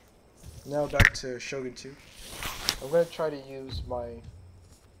 Now back to Shogun 2. I'm going to try to use my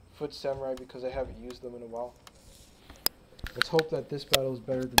foot samurai because I haven't used them in a while. Let's hope that this battle is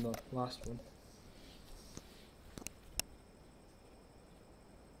better than the last one.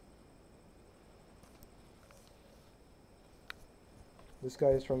 This guy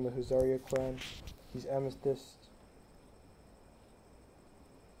is from the Huzaria clan. He's Amethyst.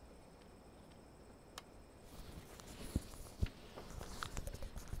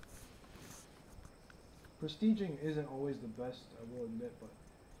 Prestiging isn't always the best, I will admit, but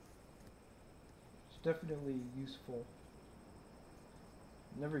it's definitely useful.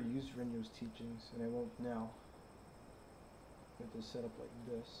 Never used Renyo's teachings, and I won't now. I have to set up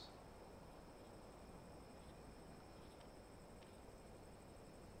like this.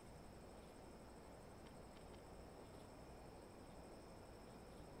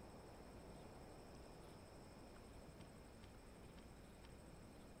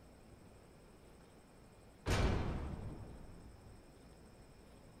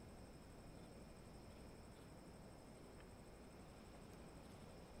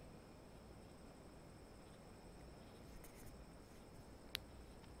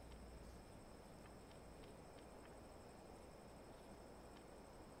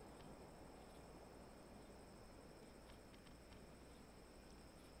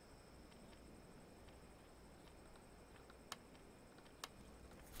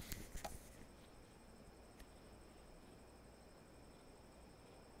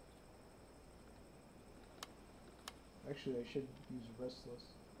 Actually, I should use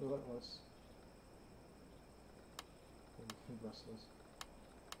relentless. Restless.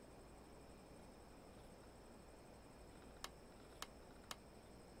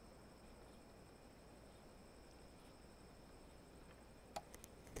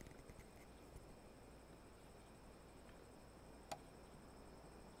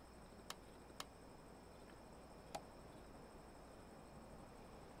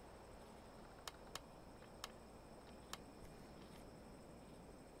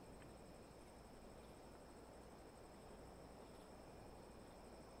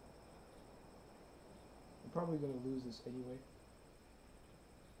 I'm probably going to lose this anyway.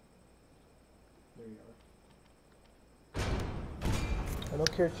 There you are. I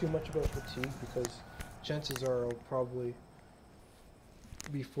don't care too much about fatigue because chances are I'll probably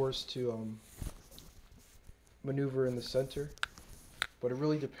be forced to maneuver in the center, but it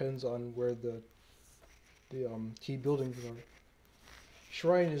really depends on where the key buildings are.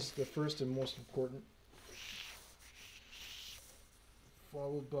 Shrine is the first and most important,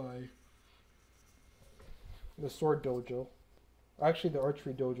 followed by the sword dojo. Actually, the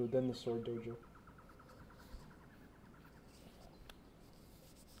archery dojo, then the sword dojo.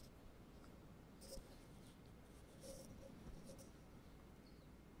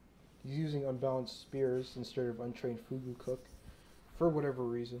 He's using unbalanced spears instead of untrained fugu cook, for whatever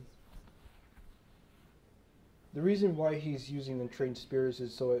reason. The reason why he's using untrained spears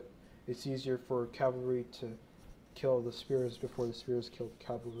is so it's easier for cavalry to kill the spears before the spears kill the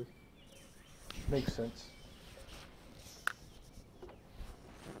cavalry. Makes sense.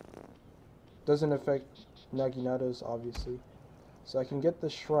 Doesn't affect Naginata's, obviously. So I can get the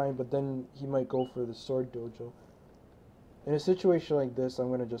shrine, but then he might go for the sword dojo. In a situation like this, I'm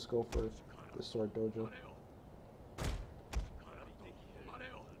gonna just go for the sword dojo.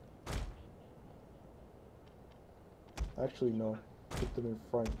 Actually, no. Put them in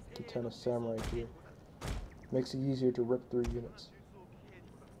front. Katana Samurai here. Makes it easier to rip through units.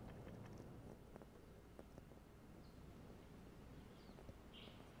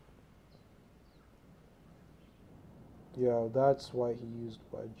 Yeah, that's why he used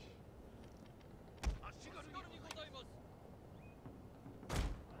wedge.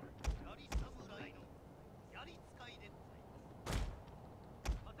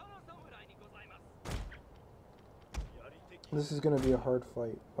 This is going to be a hard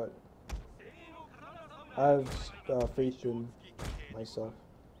fight, but I have faith in myself.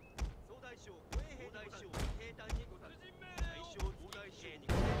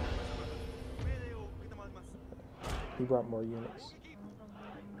 He brought more units.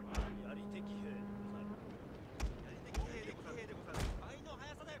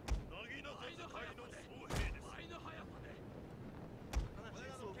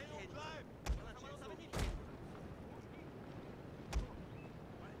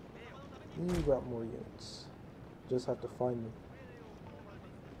 He brought more units. Just have to find them.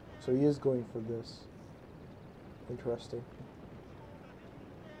 So he is going for this. Interesting.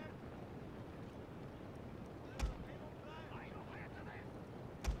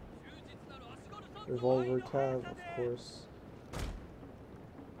 Revolver Cav, of course.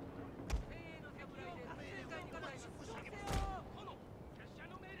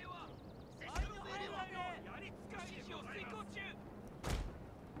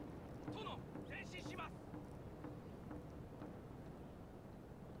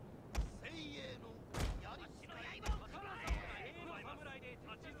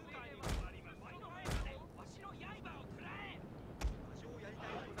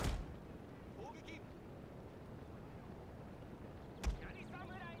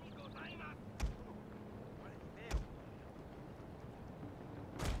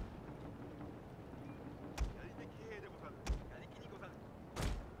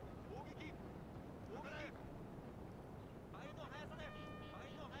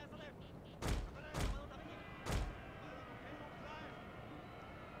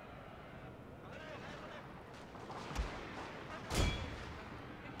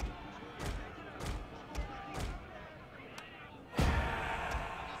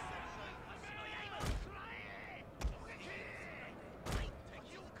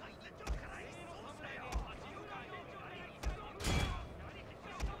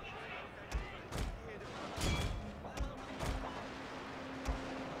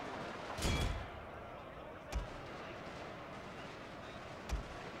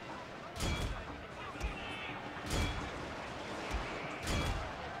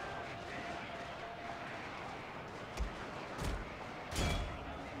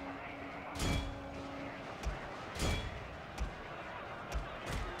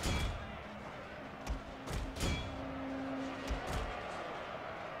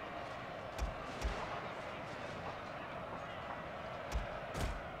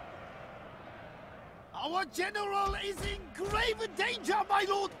 Our general is in grave danger, my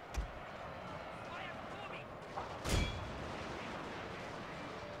lord!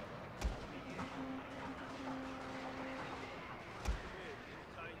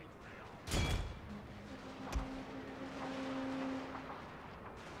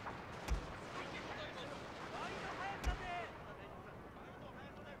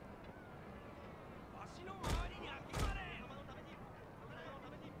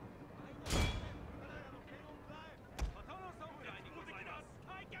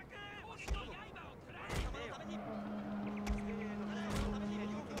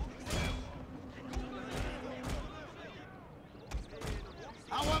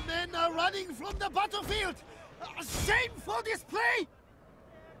 Our men are running from the battlefield! Shame for display!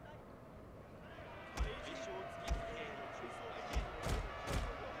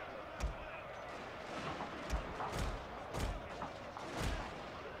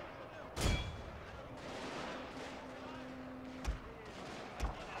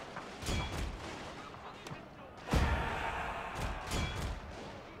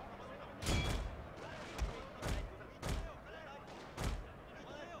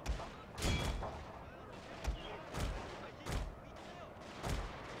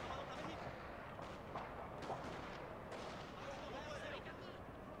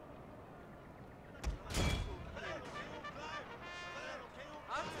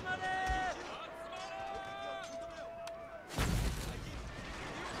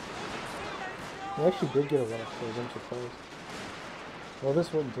 They actually did get a lot of kills, I'm surprised. Well,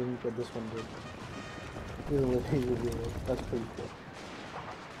 this one didn't, but this one did. Either way, that's pretty cool.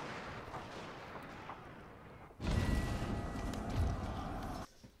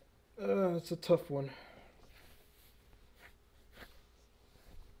 It's a tough one.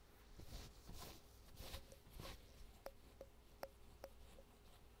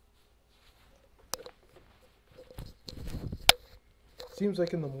 Seems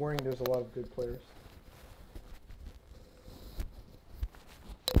like in the morning there's a lot of good players.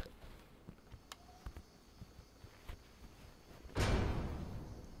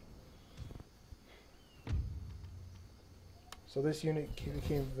 So this unit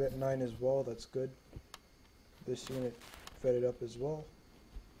became vet 9 as well, that's good. This unit vetted up as well.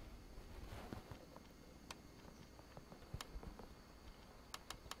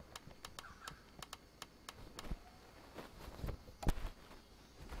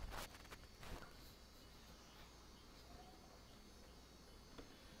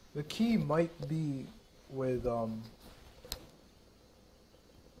 The key might be with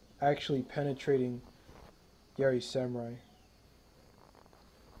actually penetrating Yari Samurai.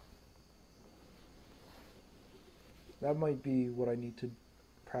 That might be what I need to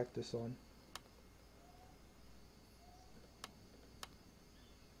practice on.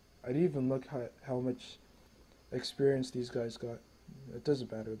 I'd even look at how much experience these guys got. It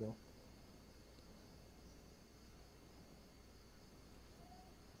doesn't matter though.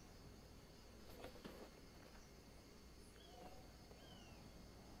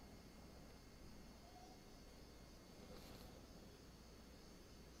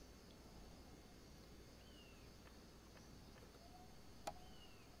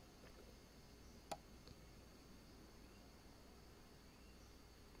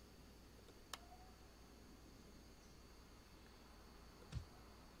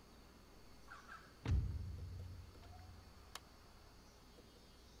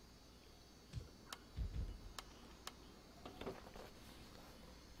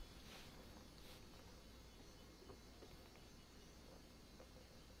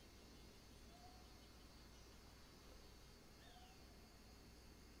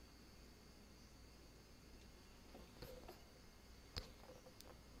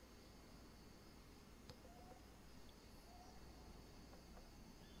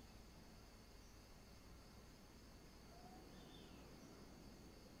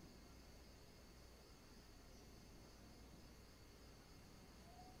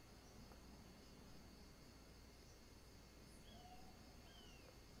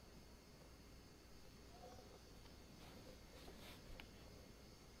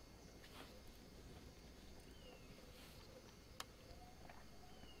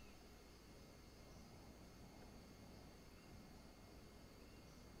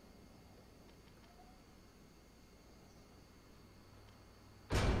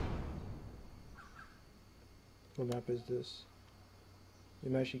 What map is this?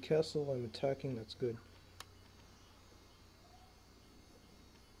 Yamashi Castle, I'm attacking, that's good.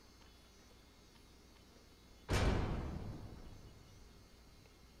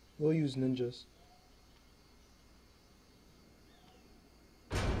 We'll use ninjas.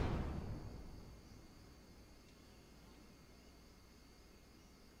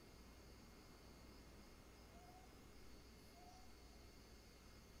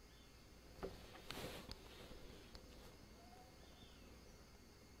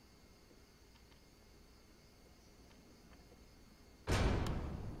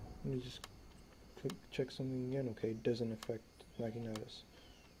 Let me just check something again. Okay, it doesn't affect Naginatus.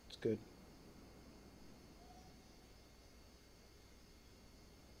 It's good.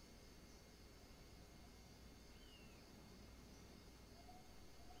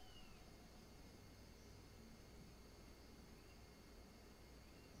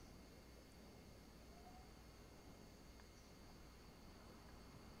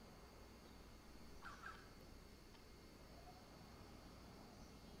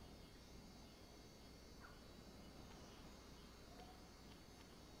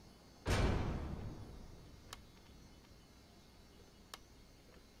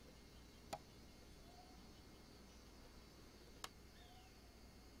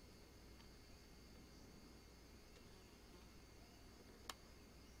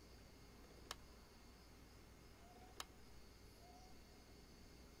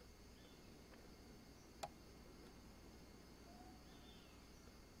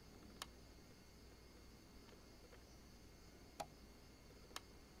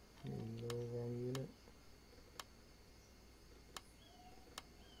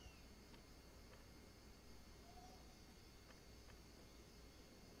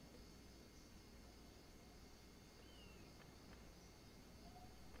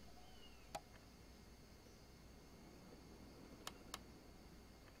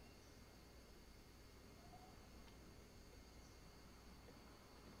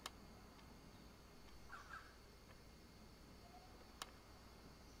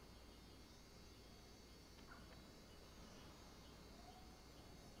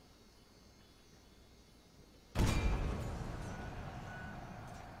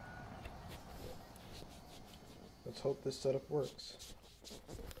 Let's hope this setup works.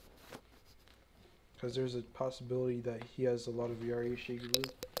 Because there's a possibility that he has a lot of Yari Shiguru.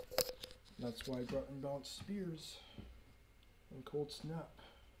 That's why I brought Unbalanced Spears and Cold Snap.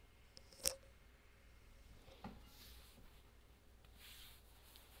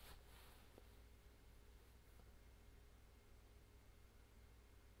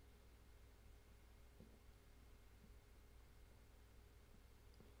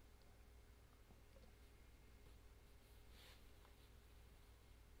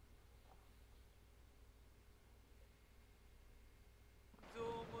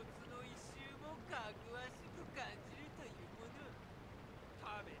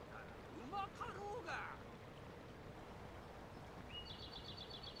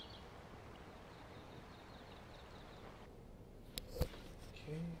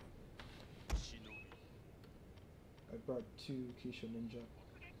 I brought 2 Keisha Ninja.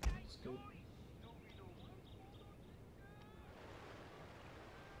 That's good.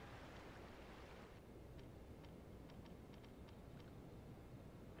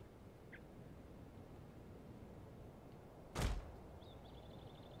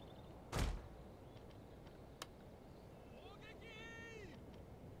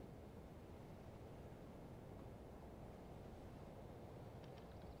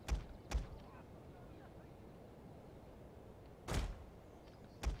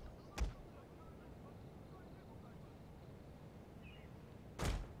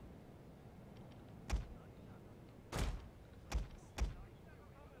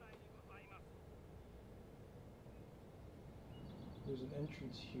 There's an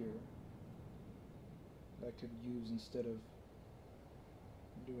entrance here that I could use instead of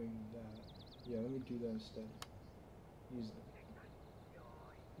doing that. Yeah, let me do that instead. Use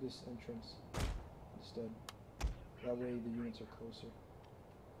this entrance instead. That way the units are closer.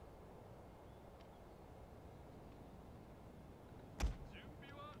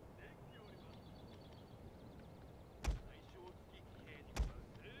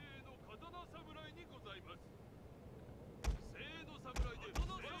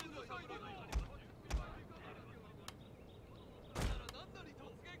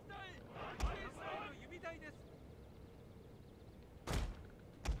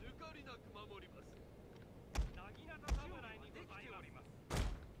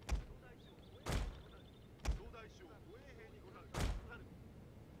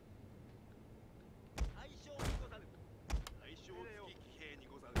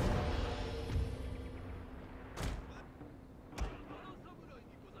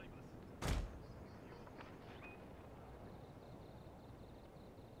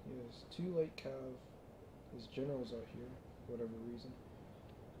 Yes, 2 light cav. His generals out here, for whatever reason.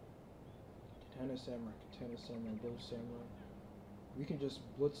 Katana Samurai, both Samurai. We can just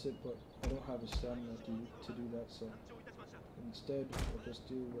blitz it, but I don't have the stamina to do that, so instead we'll just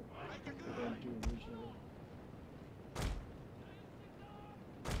do what we're going to do originally.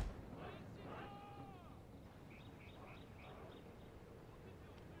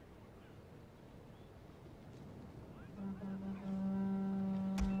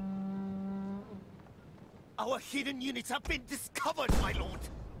 Our hidden units have been discovered, my lord!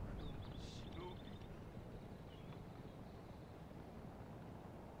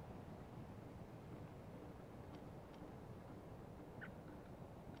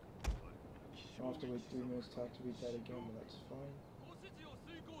 I'll have to wait 3 minutes to activate that again, but that's fine.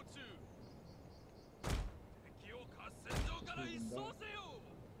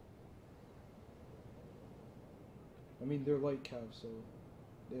 I mean, they're light cav, so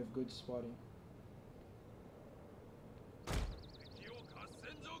they have good spotting.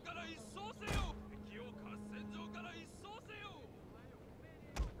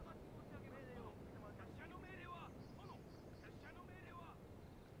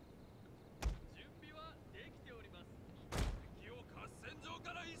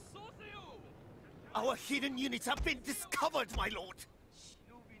 Our hidden units have been discovered, my lord!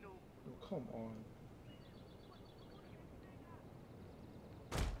 Oh, come on.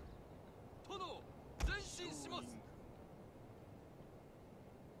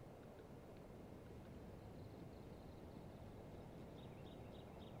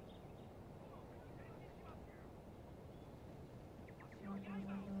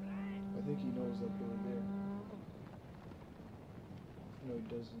 I think he knows that they were there. No, he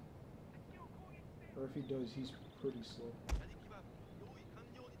doesn't. Or if he does, he's pretty slow.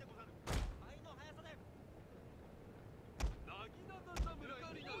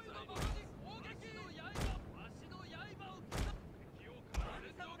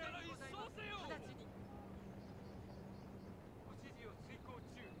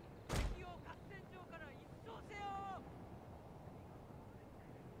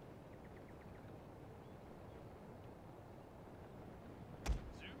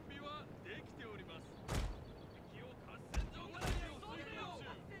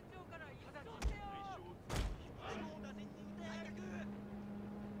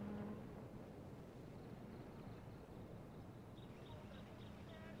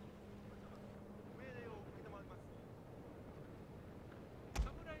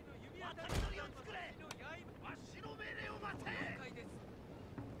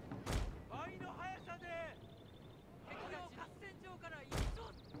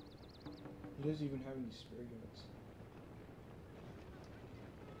 He doesn't even have any spare units.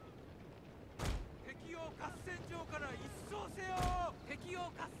 敵を合戦場から一掃せよ。敵を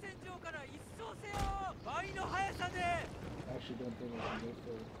合戦場から一掃せよ。倍の速さで。I actually don't think I can go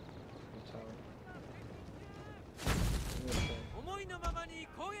for the tower. 思いのままに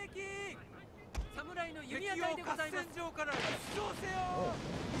攻撃。侍の弓矢隊でございます。敵を合戦場から一掃せよ。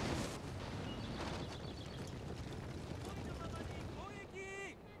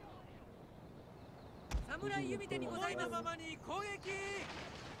侍弓手にございます。ままに攻撃。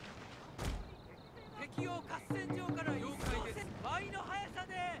敵を合戦場から一掃せ。倍の速さ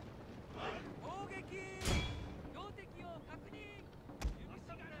で攻撃。標的を確認。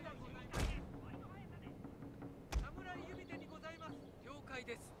侍弓手にございます。了解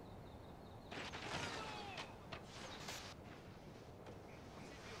です。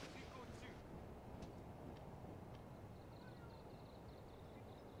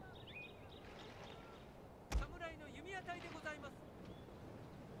侍の弓矢隊でございます。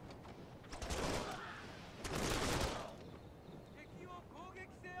敵を攻撃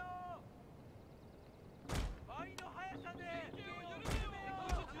せよ。倍の速さで敵を許めよ。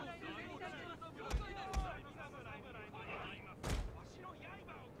侍の弓隊でございます。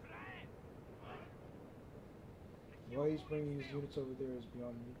 Why he's bringing his units over there is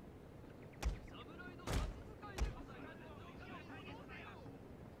beyond me.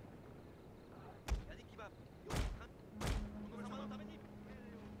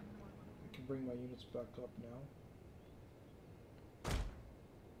 I can bring my units back up now.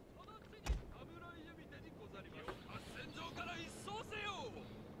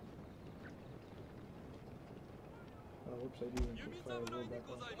 Whoops, I didn't even put fire roll back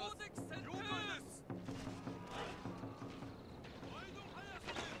on.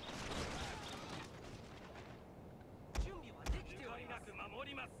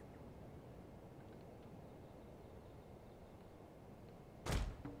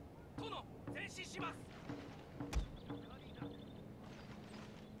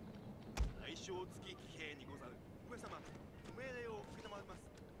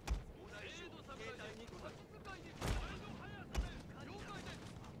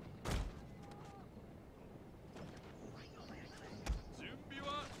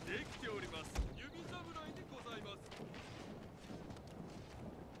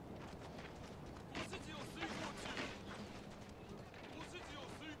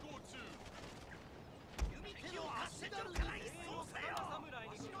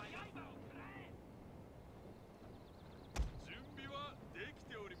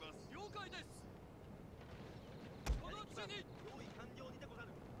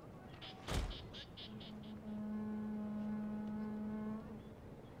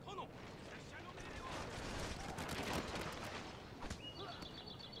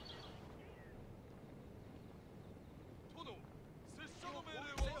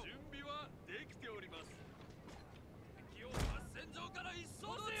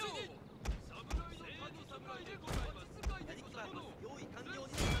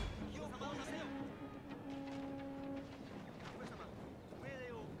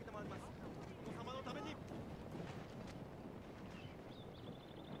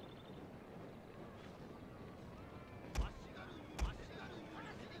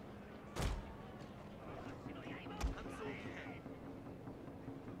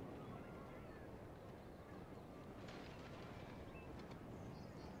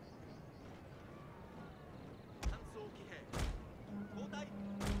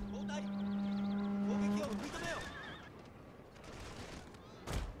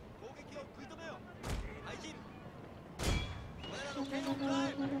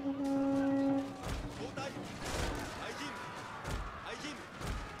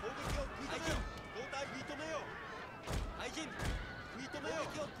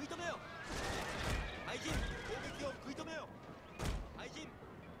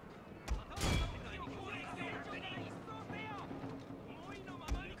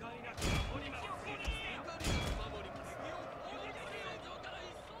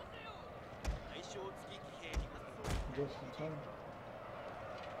 Just in time.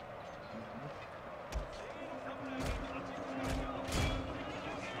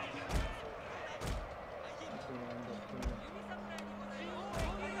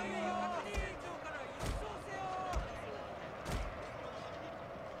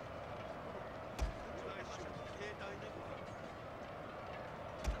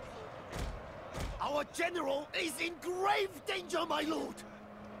 Our general is in grave danger, my lord!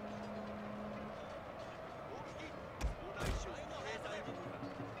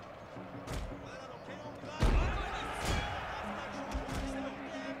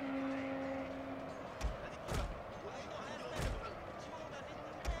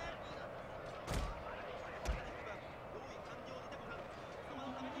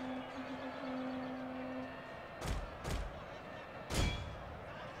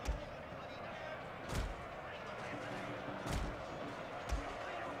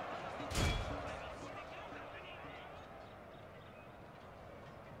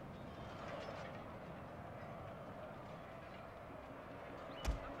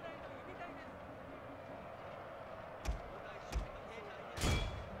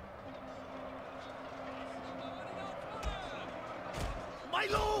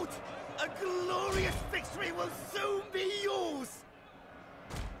 glorious victory will soon be yours!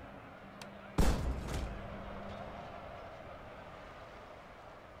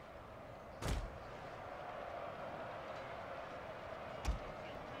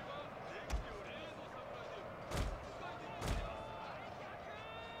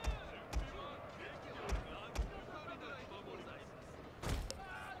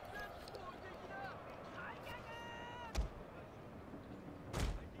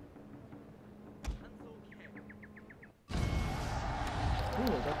 Ooh,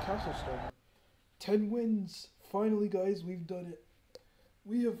 I got Castle Stormer. 10 wins! Finally, guys, we've done it.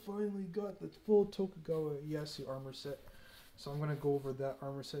 We have finally got the full Tokugawa Ieyasu armor set. So I'm going to go over that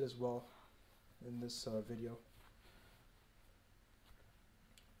armor set as well in this video.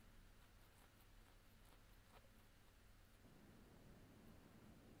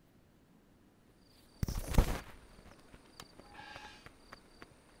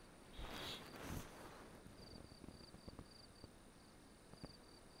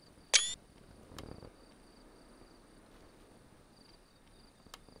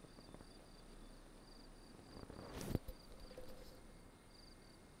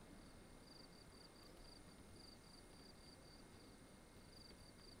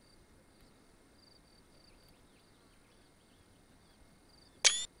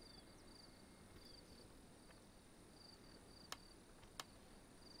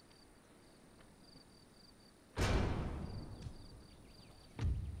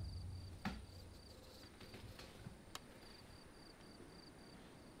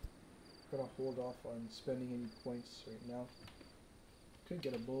 Gonna hold off on spending any points right now. Could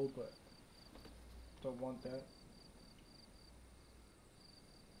get a bow, but don't want that.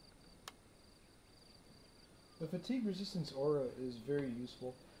 The fatigue resistance aura is very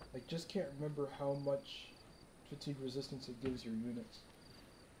useful. I just can't remember how much fatigue resistance it gives your units.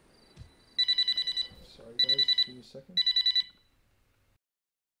 Sorry guys, just give me a second.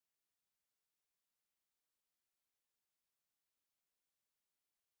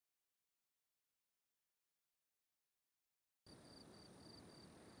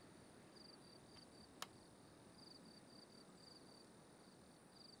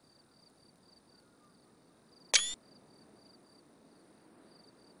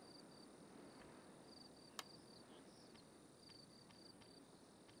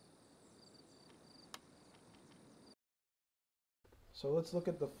 So let's look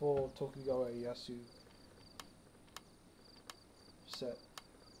at the full Tokugawa Ieyasu set.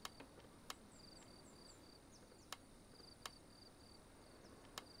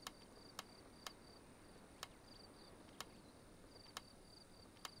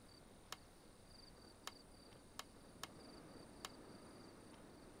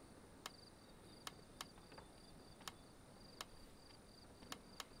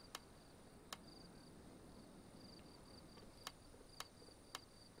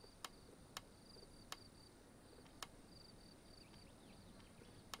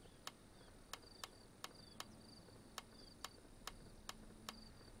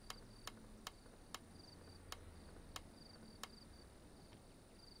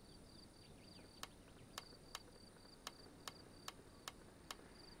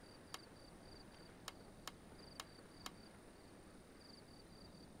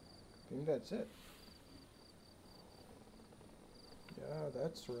 I think that's it. Yeah,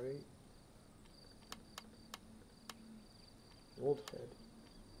 that's right. Old head.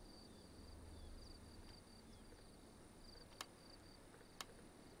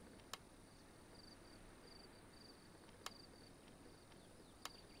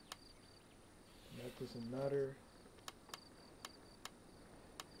 That doesn't matter.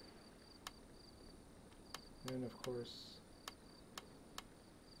 And of course,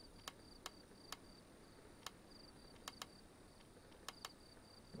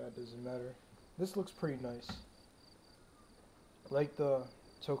 that doesn't matter. This looks pretty nice. Like the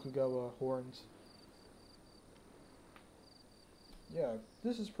Tokugawa horns. Yeah,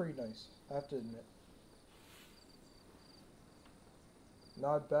 this is pretty nice, I have to admit.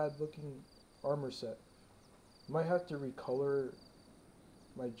 Not bad looking armor set. Might have to recolor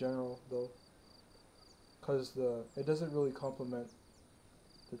my general though, because it doesn't really complement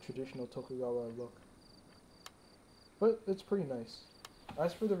the traditional Tokugawa look. But it's pretty nice.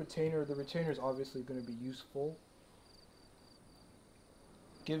 As for the retainer is obviously going to be useful.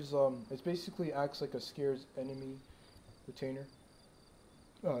 Gives it basically acts like a scares enemy retainer.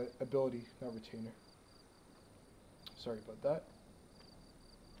 Ability, not retainer. Sorry about that.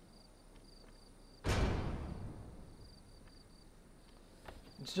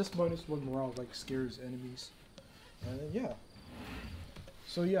 It's just -1 morale, like scares enemies. And then, yeah.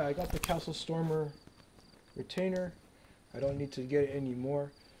 So yeah, I got the Castle Stormer retainer. I don't need to get it anymore.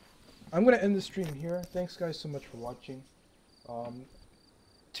 I'm going to end the stream here. Thanks guys so much for watching.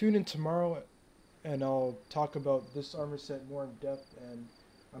 Tune in tomorrow and I'll talk about this armor set more in depth, and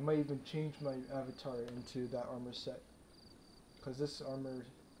I might even change my avatar into that armor set, because this armor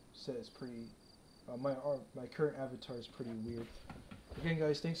set is pretty, my current avatar is pretty weird. Again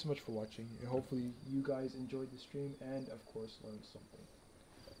guys, thanks so much for watching, and hopefully you guys enjoyed the stream and of course learned something.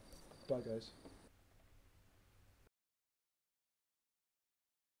 Bye guys.